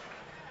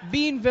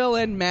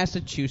 Beanville and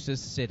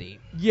Massachusetts City.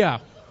 Yeah.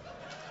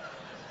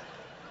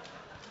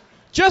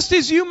 Just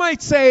as you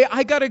might say,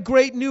 I got a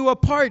great new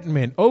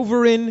apartment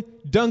over in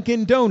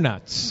Dunkin'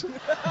 Donuts.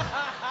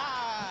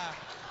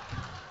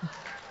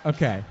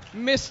 Okay.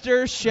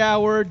 Mr.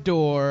 Shower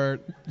Door,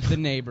 the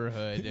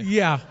neighborhood.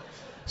 Yeah.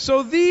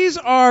 So these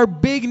are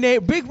big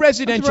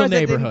residential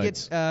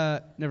neighborhoods.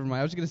 Never mind.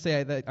 I was going to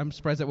say that I'm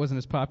surprised that wasn't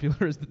as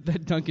popular as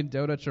that Dunkin'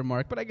 Donuts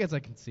remark, but I guess I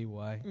can see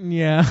why.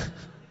 Yeah.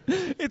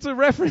 It's a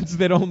reference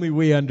that only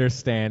we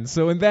understand.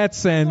 So in that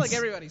sense... I feel like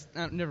everybody's...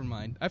 never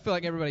mind. I feel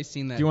like everybody's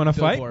seen that. Do you want to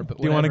fight? But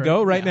Do you want to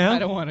go right now? I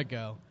don't want to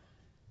go.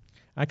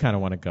 I kind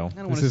of want to go. I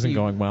don't This isn't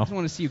going well. I just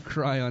want to see you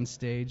cry on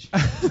stage.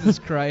 Jesus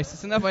Christ.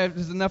 It's enough I have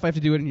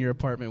to do it in your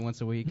apartment once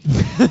a week.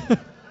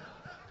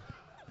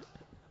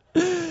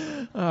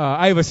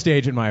 I have a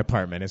stage in my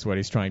apartment, is what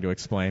he's trying to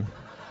explain.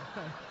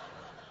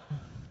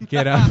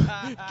 Get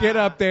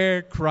up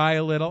there, cry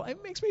a little.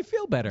 It makes me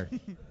feel better.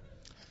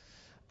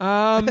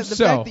 The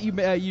fact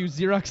that you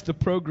Xeroxed the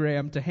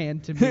program to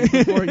hand to me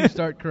before you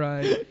start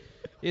crying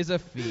is a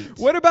feat.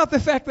 What about the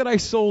fact that I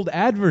sold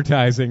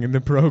advertising in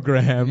the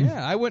program?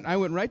 Yeah, I went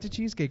right to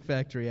Cheesecake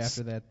Factory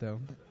after that,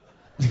 though.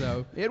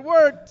 So it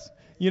worked.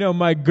 You know,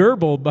 my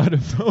Gerbil bought a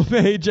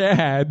full-page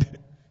ad.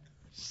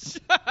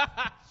 Shut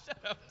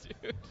up,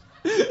 dude.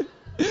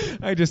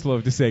 I just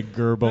love to say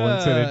Gerbil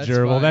instead of That's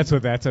gerbil. fine. That's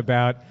what that's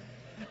about.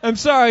 I'm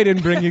sorry I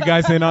didn't bring you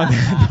guys in on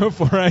that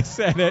before I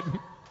said it.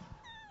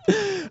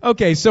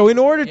 Okay, so in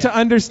order to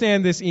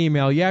understand this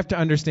email, you have to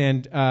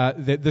understand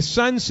that the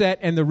Sunset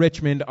and the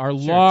Richmond are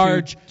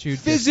large, two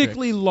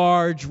physically districts.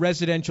 large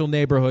residential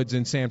neighborhoods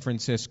in San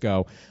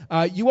Francisco.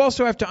 You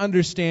also have to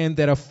understand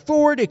that a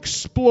Ford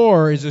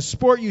Explorer is a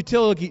sport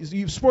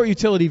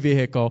utility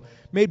vehicle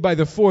made by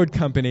the Ford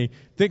Company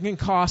that can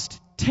cost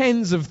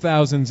tens of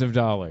thousands of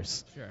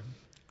dollars. Sure.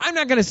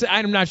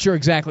 I'm not sure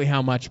exactly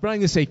how much, but I'm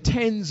going to say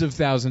tens of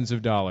thousands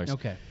of dollars.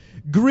 Okay.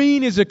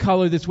 Green is a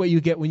color that's what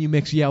you get when you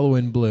mix yellow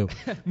and blue.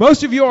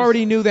 Most of you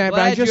already knew that, but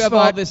I Glad just you have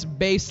thought all this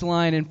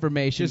baseline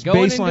information Just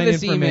going baseline into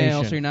this information.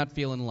 email, so you're not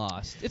feeling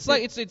lost. It's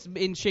like it's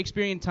in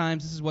Shakespearean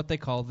times. This is what they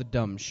call the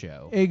dumb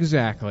show.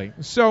 Exactly.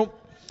 So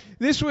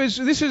this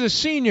is a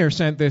senior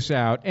sent this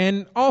out,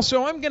 and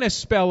also I'm going to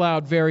spell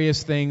out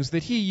various things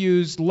that he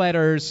used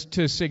letters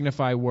to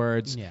signify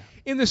words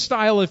in the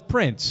style of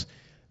Prince.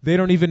 They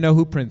don't even know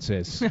who Prince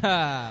is.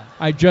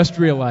 I just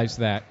realized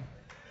that.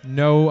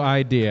 No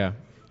idea.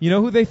 You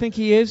know who they think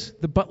he is?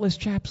 The buttless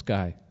chaps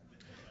guy.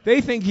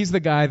 They think he's the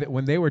guy that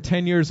when they were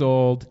 10 years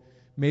old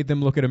made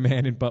them look at a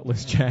man in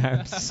buttless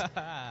chaps.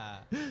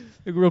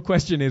 The real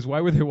question is,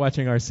 why were they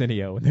watching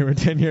Arsenio when they were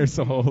 10 years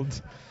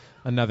old?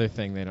 Another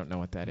thing, they don't know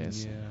what that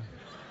is. Yeah.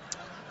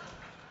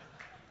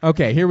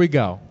 Okay, here we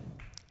go.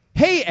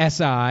 Hey,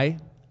 SI,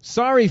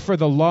 sorry for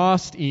the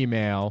lost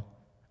email.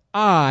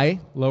 I,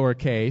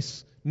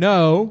 lowercase,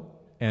 no,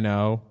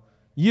 N-O,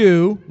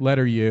 you,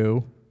 letter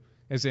U,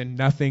 as in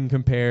nothing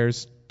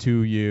compares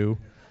to you.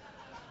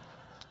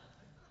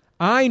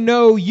 I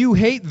know you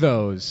hate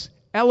those.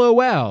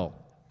 LOL.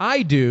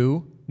 I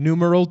do,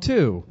 numeral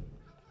 2.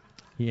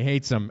 He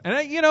hates them.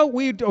 And,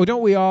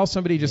 don't we all?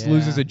 Somebody just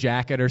loses a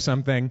jacket or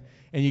something,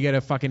 and you get a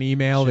fucking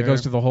email that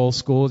goes to the whole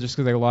school just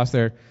because they lost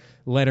their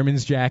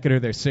Letterman's jacket or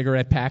their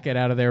cigarette packet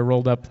out of their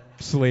rolled-up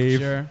sleeve.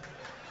 Sure.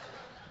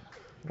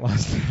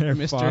 Lost their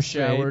Mr. phosphate.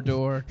 Shower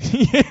Door.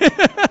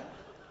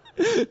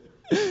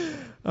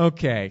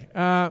 Okay.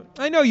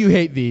 I know you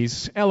hate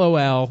these.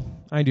 LOL.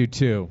 I do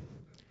too.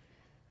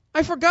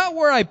 I forgot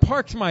where I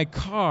parked my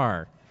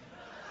car.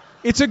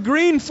 It's a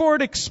green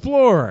Ford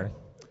Explorer.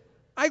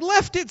 I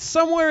left it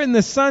somewhere in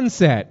the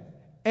Sunset.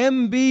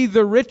 MB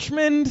the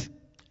Richmond?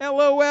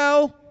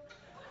 LOL.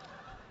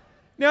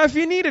 Now, if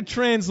you need a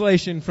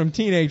translation from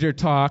Teenager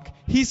Talk,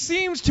 he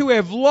seems to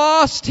have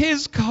lost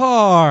his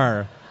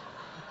car.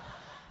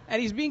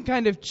 And he's being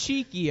kind of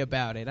cheeky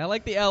about it. I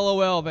like the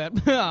LOL that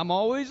I'm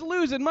always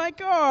losing my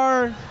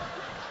car.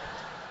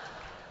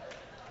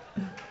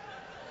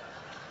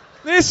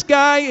 This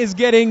guy is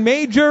getting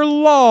major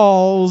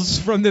lols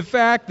from the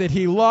fact that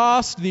he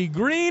lost the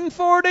green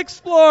Ford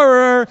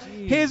Explorer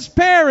his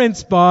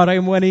parents bought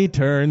him when he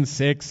turned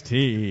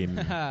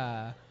 16.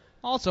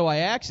 Also, I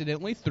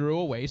accidentally threw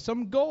away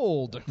some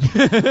gold.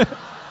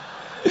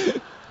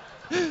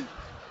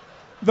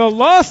 The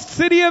lost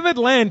city of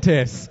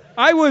Atlantis.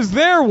 I was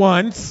there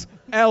once.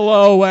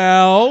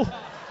 LOL.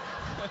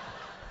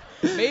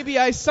 Maybe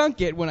I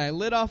sunk it when I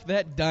lit off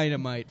that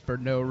dynamite for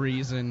no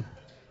reason.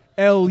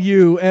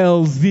 LULZZZ.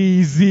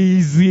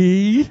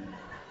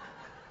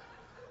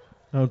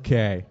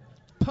 Okay.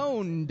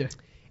 Pwned.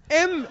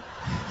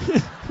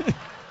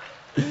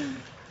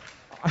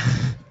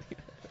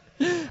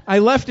 I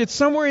left it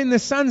somewhere in the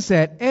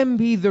Sunset.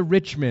 MB the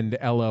Richmond.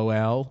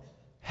 LOL.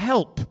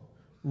 Help.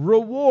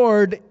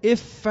 Reward if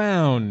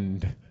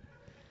found.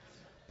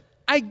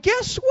 I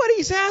guess what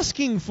he's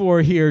asking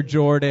for here,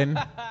 Jordan,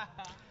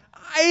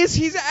 is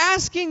he's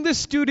asking the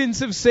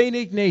students of St.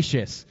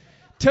 Ignatius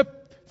to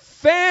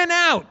fan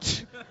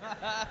out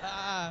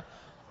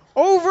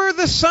over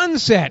the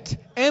Sunset,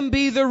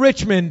 MB the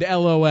Richmond,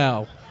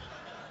 LOL,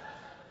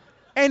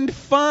 and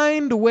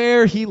find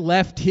where he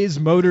left his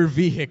motor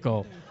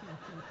vehicle.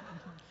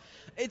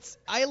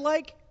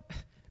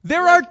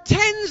 There are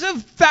tens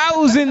of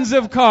thousands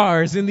of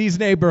cars in these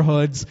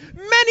neighborhoods,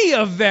 many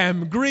of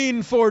them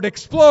green Ford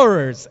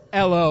Explorers,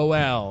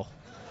 LOL.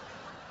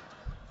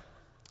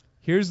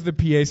 Here's the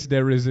pièce de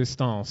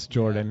résistance,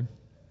 Jordan.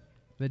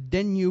 The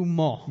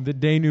denouement. The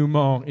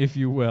denouement, if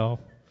you will.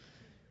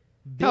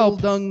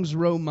 Help.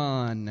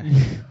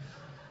 Bildungsroman.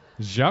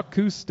 Jacques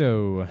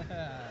Cousteau.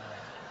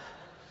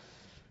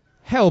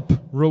 Help.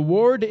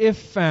 Reward if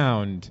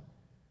found.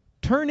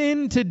 Turn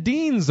in to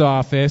Dean's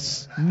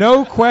office.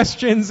 No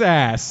questions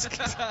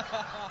asked.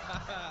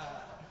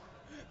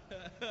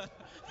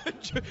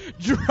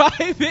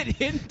 Drive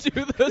it into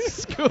the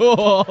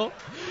school.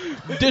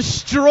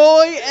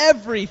 Destroy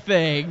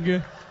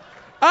everything.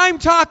 I'm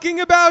talking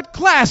about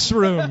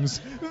classrooms,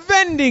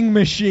 vending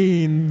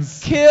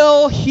machines.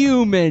 Kill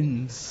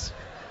humans.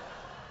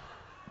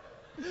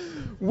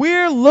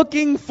 We're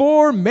looking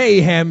for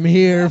mayhem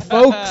here,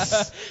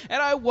 folks.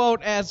 And I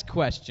won't ask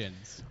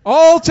questions.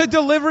 All to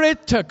deliver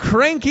it to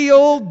cranky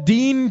old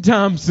Dean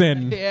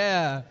Thompson.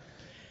 Yeah.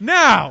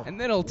 Now, And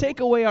then he'll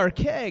take away our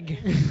keg.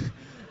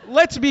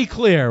 let's be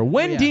clear.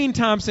 When Yeah. Dean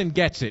Thompson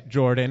gets it,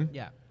 Jordan,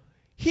 Yeah.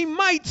 he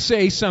might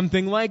say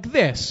something like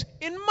this.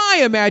 In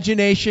my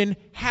imagination,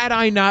 had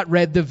I not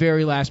read the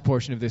very last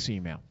portion of this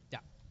email. Yeah.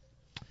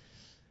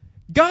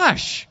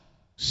 Gosh,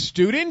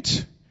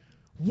 student,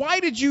 why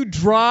did you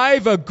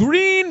drive a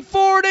green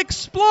Ford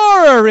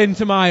Explorer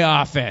into my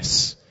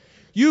office?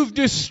 You've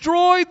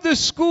destroyed the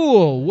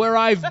school where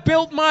I've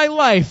built my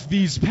life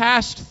these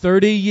past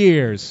 30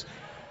 years,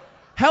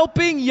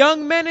 helping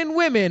young men and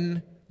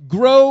women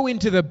grow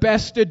into the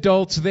best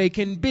adults they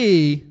can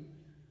be.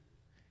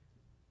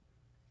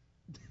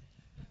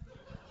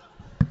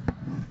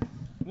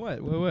 What?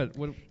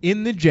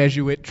 In the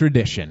Jesuit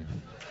tradition.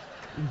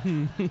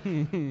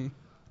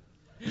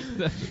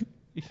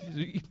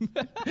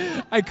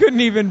 I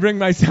couldn't even bring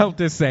myself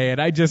to say it.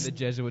 The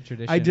Jesuit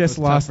tradition. I just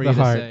was tough lost for the you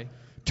to heart. say.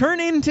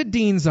 Turn into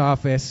Dean's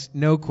office,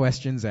 no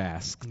questions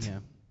asked. Yeah.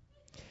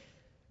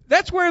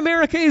 That's where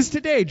America is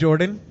today,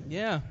 Jordan.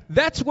 Yeah.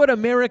 That's what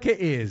America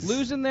is.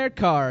 Losing their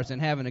cars and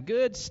having a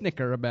good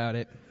snicker about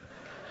it.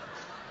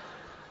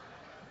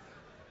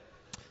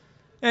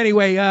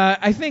 Anyway,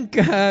 I think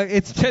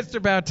it's just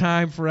about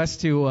time for us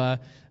to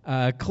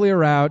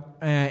clear out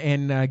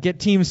and get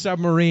Team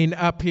Submarine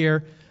up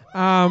here. We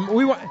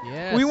want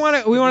Yes, we want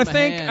give to them a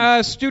thank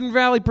hand. Student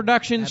Valley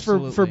Productions for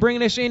Absolutely.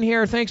 bringing us in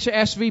here. Thanks to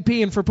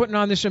SVP and for putting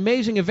on this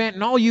amazing event,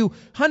 and all you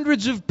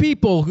hundreds of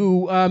people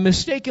who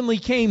mistakenly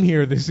came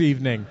here this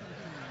evening.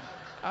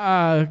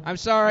 I'm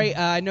sorry.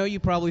 I know you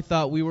probably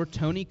thought we were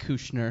Tony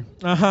Kushner.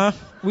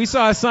 We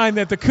saw a sign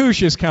that the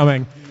Koosh is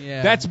coming.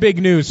 Yeah. That's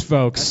big news,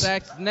 folks.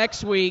 That's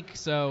next week.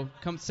 So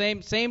come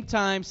same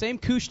time, same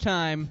Koosh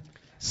time,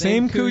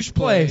 Same Koosh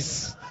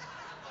place.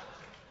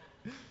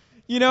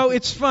 You know,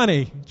 it's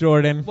funny,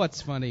 Jordan.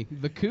 What's funny?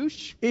 The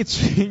Koosh? It's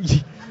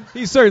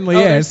he certainly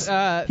is.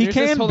 He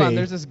can hold be. on.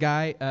 There's this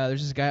guy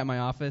at my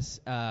office.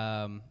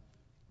 Oh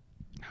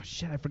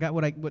shit! I forgot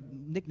what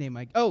nickname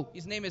I. Oh,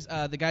 his name is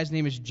the guy's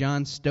name is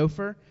John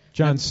Stouffer.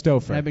 John And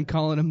Stouffer. I've been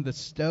calling him the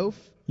Stove.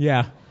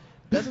 Yeah.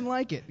 Doesn't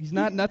like it. He's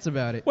not nuts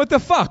about it. What the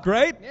fuck,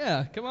 right?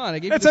 Yeah, come on. I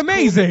gave That's you this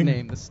amazing. cool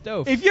nickname, the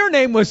Stove. If your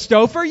name was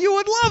Stouffer, you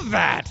would love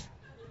that.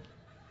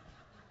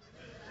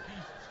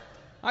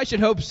 I should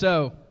hope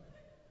so.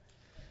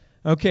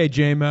 Okay,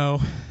 J-Mo.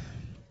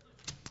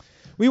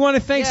 We want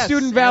to thank Yes,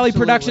 Student Valley absolutely.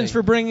 Productions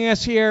for bringing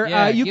us here.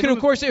 Yeah, You give can, them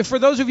of course, for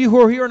those of you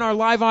who are here in our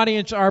live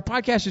audience, our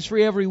podcast is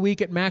free every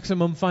week at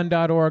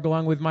MaximumFun.org,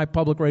 along with my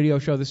public radio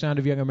show, The Sound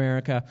of Young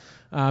America.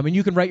 And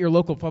you can write your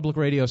local public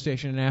radio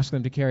station and ask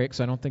them to carry it, because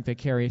I don't think they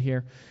carry it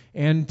here.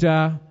 And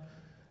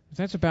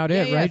that's about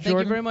it, Yeah, right, thank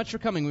Jordan? you very much for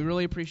coming. We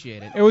really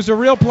appreciate it. It was a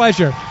real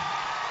pleasure.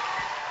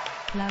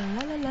 La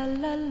la la la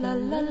la la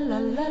la la la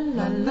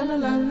la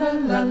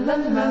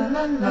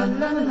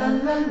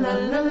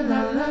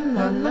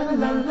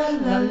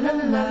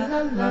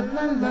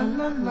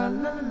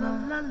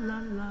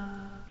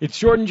It's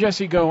Jordan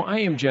Jesse Go. I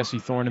am Jesse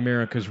Thorne,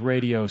 America's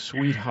radio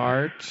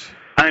sweetheart.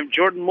 I'm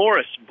Jordan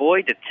Morris,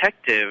 boy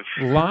detective.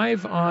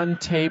 Live on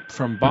tape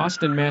from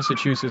Boston,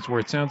 Massachusetts,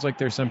 where it sounds like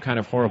there's some kind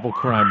of horrible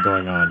crime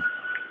going on.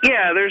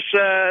 Yeah,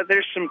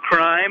 there's some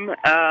crime.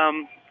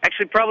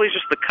 Actually, probably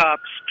just the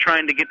cops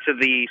trying to get to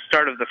the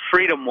start of the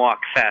Freedom Walk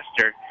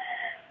faster.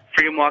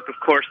 Freedom Walk, of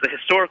course, the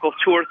historical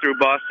tour through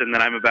Boston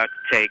that I'm about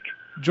to take.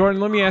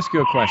 Jordan, let me ask you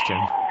a question.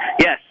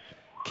 Yes.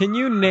 Can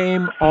you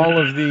name all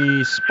of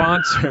the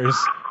sponsors?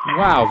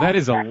 Wow, that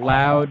is a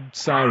loud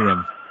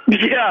siren.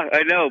 Yeah,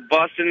 I know.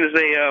 Boston is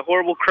a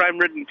horrible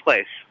crime-ridden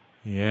place.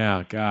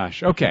 Yeah,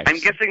 gosh. Okay. I'm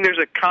guessing there's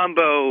a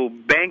combo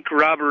bank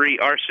robbery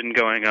arson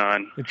going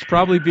on. It's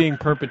probably being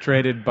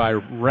perpetrated by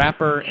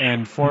rapper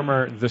and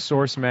former The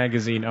Source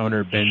magazine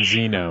owner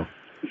Benzino.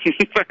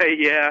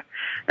 Yeah,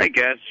 I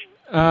guess.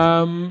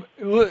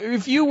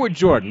 If you were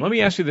Jordan, let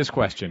me ask you this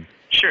question.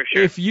 Sure.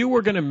 If you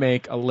were going to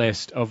make a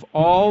list of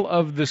all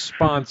of the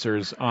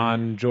sponsors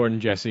on Jordan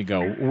Jesse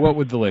Go, what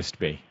would the list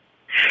be?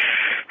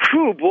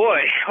 Oh, boy.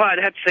 Well, I'd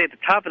have to say at the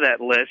top of that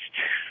list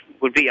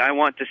would be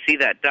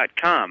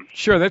iwanttosee.com.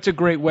 Sure, that's a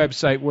great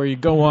website where you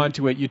go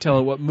onto it, you tell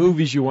it what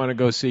movies you want to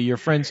go see, your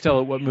friends tell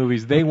it what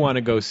movies they want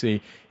to go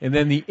see, and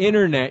then the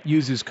internet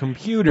uses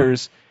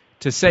computers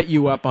to set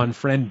you up on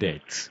friend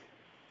dates.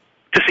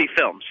 To see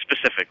films,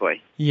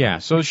 specifically. Yeah,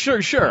 so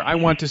sure, I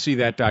want to see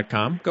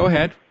that.com. Go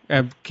ahead.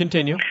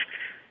 Continue.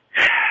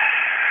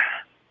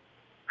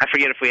 I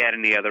forget if we had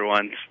any other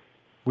ones.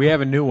 We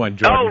have a new one,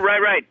 Jordan. Oh,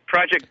 right.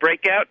 Project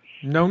Breakout?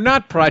 No,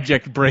 not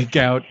Project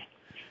Breakout.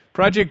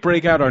 Project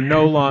Breakout are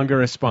no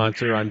longer a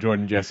sponsor on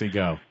Jordan Jesse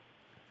Go.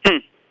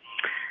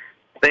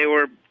 They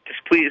were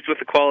displeased with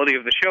the quality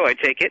of the show, I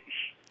take it.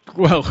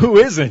 Well, who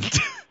isn't?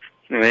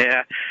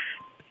 Yeah.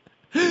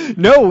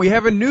 No, we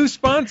have a new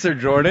sponsor,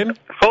 Jordan.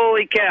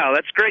 Holy cow,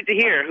 that's great to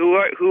hear.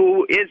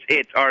 Who is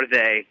it, are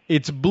they?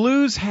 It's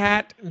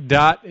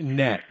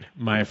blueshat.net,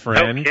 my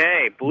friend.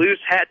 Okay,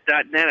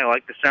 blueshat.net. I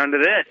like the sound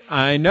of this.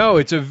 I know,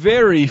 it's a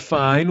very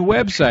fine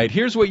website.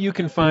 Here's what you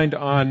can find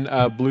on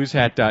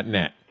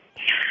blueshat.net.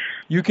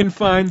 You can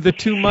find the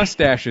Two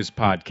Mustaches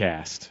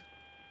podcast.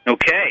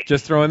 Okay.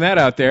 Just throwing that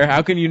out there.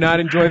 How can you not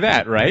enjoy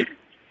that, right?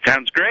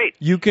 Sounds great.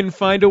 You can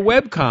find a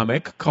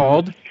webcomic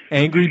called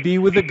Angry Bee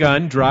with a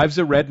Gun Drives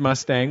a Red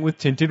Mustang with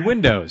Tinted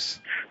Windows.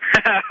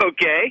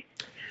 Okay.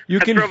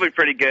 That's probably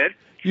pretty good.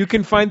 You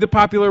can find the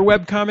popular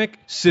webcomic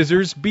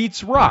Scissors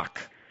Beats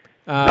Rock.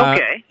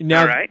 Okay.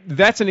 Now, all right.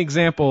 That's an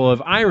example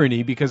of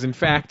irony because, in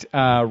fact,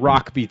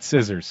 rock beats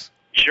scissors.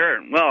 Sure.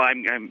 Well,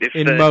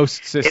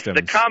 most systems.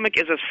 If the comic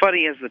is as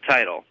funny as the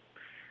title.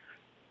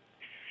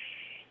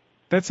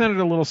 That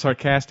sounded a little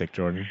sarcastic,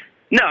 Jordan.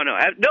 No.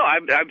 I'm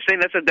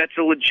saying that's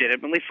a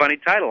legitimately funny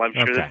title. I'm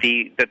sure that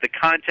the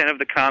content of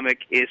the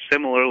comic is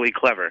similarly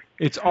clever.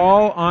 It's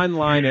all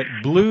online at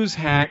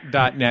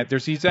blueshat.net.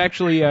 There's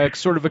actually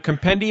sort of a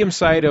compendium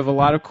site of a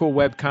lot of cool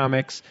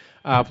webcomics,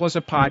 plus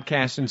a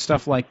podcast and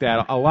stuff like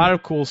that. A lot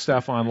of cool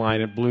stuff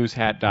online at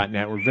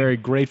blueshat.net. We're very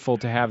grateful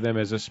to have them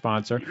as a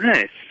sponsor.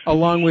 Nice.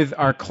 Along with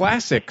our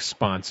classic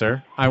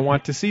sponsor,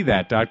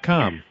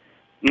 IWantToSee.com.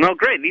 Well,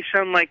 great. These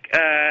sound like,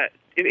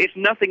 if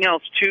nothing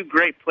else, two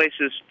great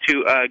places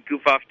to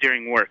goof off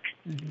during work.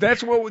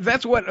 That's what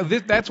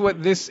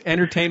this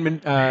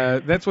entertainment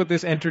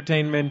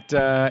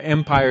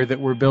empire that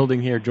we're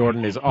building here,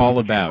 Jordan, is all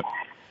about.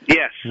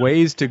 Yes.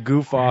 Ways to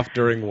goof off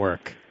during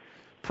work.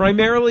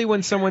 Primarily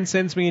when someone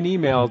sends me an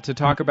email to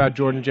talk about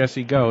Jordan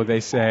Jesse Go, they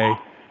say,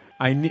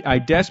 I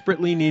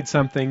desperately need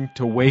something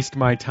to waste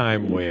my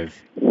time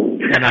with.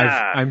 And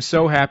I'm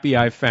so happy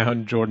I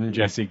found Jordan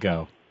Jesse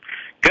Go.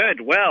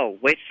 Good. Well,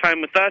 waste time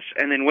with us,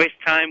 and then waste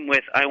time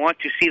with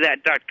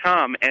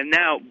IWantToSeeThat.com, and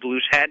now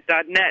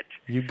BluesHat.net.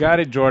 You got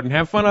it, Jordan.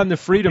 Have fun on the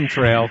Freedom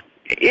Trail.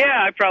 Yeah,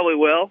 I probably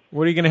will.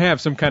 What are you going to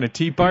have, some kind of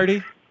tea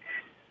party?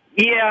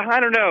 Yeah, I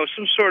don't know.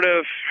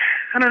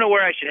 I don't know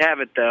where I should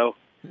have it, though.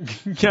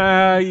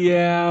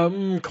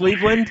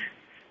 Cleveland?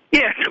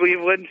 Yeah,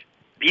 Cleveland.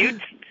 Butte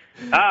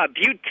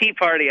Tea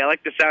Party. I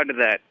like the sound of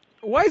that.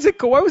 Why was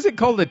it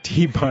called a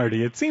tea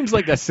party? It seems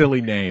like a silly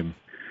name.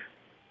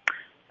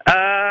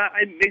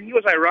 It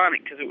was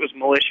ironic because it was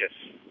malicious.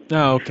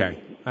 Oh, okay.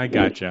 I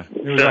gotcha.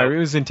 It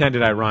was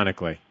intended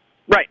ironically.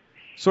 Right.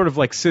 Sort of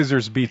like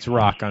Scissors Beats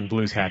Rock on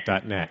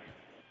blueshat.net.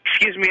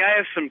 Excuse me, I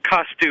have some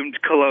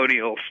costumed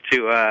colonials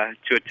to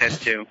attend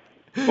to.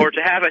 Or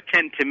to have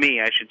attend to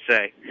me, I should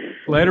say.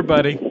 Later,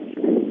 buddy.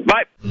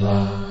 Bye.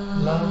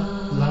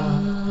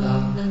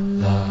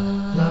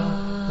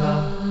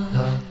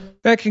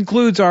 That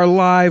concludes our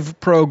live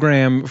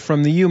program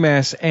from the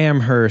UMass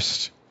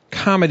Amherst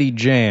Comedy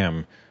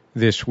Jam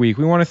this week.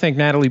 We want to thank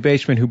Natalie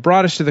Baseman, who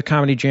brought us to the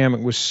Comedy Jam.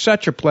 It was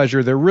such a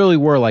pleasure. There really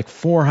were like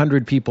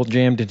 400 people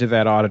jammed into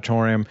that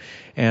auditorium,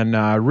 and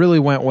really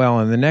went well.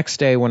 And the next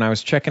day when I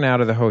was checking out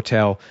of the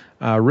hotel,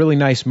 a really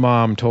nice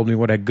mom told me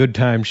what a good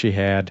time she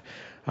had.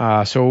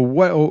 So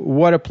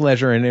what a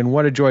pleasure, and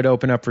what a joy to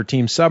open up for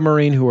Team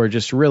Submarine, who are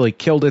just really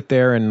killed it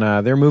there,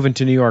 and they're moving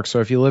to New York. So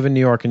if you live in New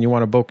York and you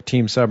want to book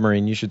Team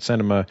Submarine, you should send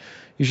them a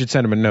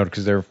note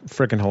because they're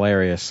freaking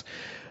hilarious.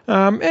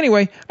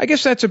 Anyway, I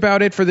guess that's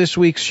about it for this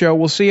week's show.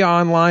 We'll see you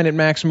online at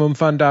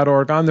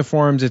MaximumFun.org, on the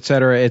forums,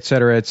 etc.,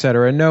 etc.,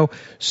 etc. No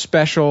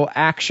special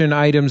action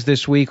items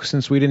this week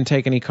since we didn't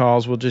take any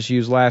calls. We'll just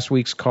use last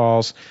week's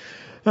calls.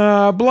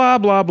 Blah, blah,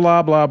 blah,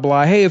 blah,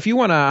 blah. Hey, if you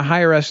want to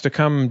hire us to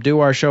come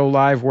do our show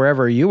live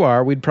wherever you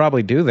are, we'd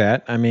probably do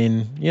that. I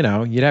mean,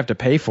 you'd have to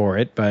pay for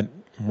it, but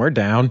we're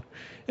down.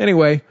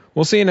 Anyway,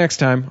 we'll see you next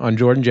time on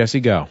Jordan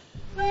Jesse Go.